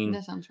 18.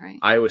 That sounds right.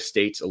 Iowa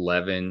State's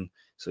 11.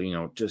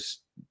 So,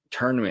 just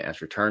tournament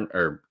after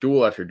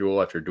duel after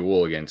duel after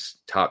duel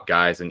against top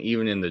guys. And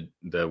even in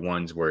the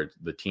ones where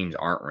the teams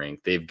aren't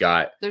ranked, they've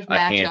got a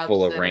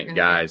handful of ranked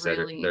guys that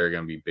are going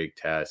to be big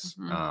tests.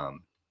 Mm-hmm.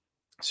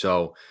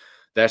 So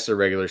that's the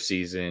regular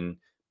season.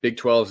 Big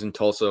 12's in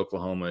Tulsa,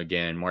 Oklahoma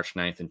again, March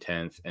 9th and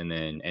 10th. And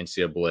then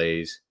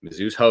NCAA's.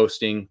 Mizzou's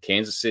hosting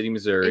Kansas City,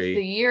 Missouri. It's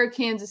the year of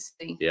Kansas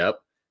City. Yep.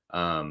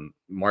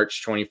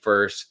 March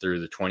 21st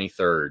through the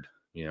 23rd.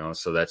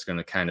 So that's going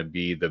to kind of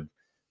be the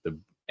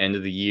end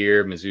of the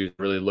year. Mizzou's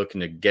really looking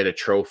to get a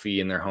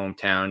trophy in their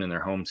hometown, in their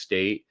home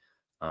state.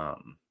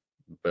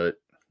 But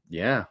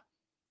yeah.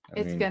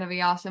 It's going to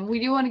be awesome.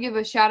 We do want to give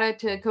a shout out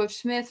to Coach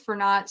Smith for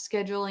not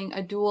scheduling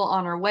a duel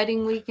on our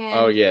wedding weekend.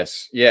 Oh,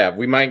 yes. Yeah.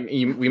 We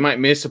might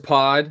miss a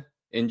pod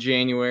in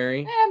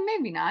January.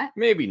 Maybe not.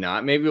 Maybe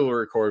not. Maybe we'll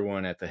record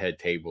one at the head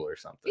table or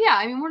something. Yeah.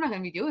 I mean, we're not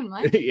going to be doing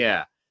much.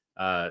 Yeah.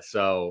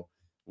 So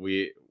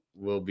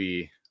we'll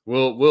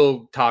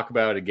talk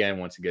about it again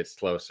once it gets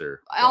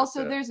closer.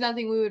 Also, there's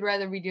nothing we would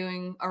rather be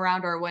doing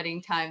around our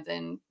wedding time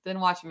than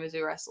watching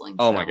Mizzou Wrestling.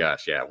 Oh my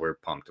gosh. Yeah. We're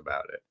pumped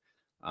about it.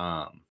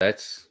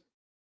 That's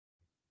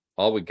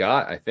all we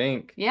got, I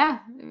think. Yeah,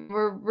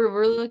 we're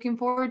really looking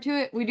forward to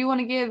it. We do want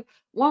to give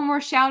one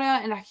more shout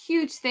out and a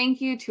huge thank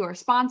you to our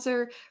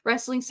sponsor,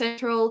 Wrestling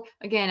Central,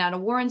 again, out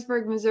of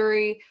Warrensburg,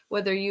 Missouri.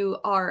 Whether you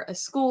are a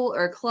school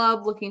or a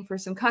club looking for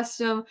some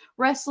custom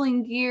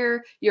wrestling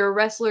gear, you're a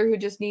wrestler who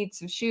just needs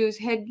some shoes,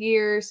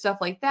 headgear, stuff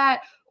like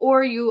that,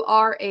 or you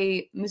are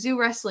a Mizzou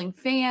Wrestling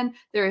fan,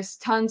 there is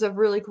tons of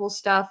really cool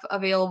stuff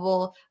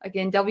available.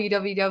 Again,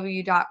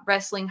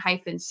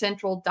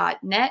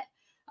 www.wrestling-central.net.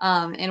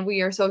 And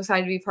we are so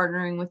excited to be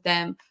partnering with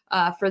them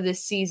for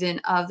this season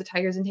of the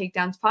Tigers and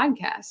Takedowns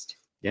podcast.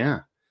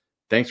 Yeah.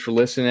 Thanks for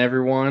listening,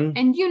 everyone.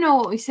 And you know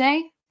what we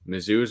say?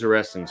 Mizzou is a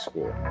wrestling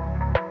school.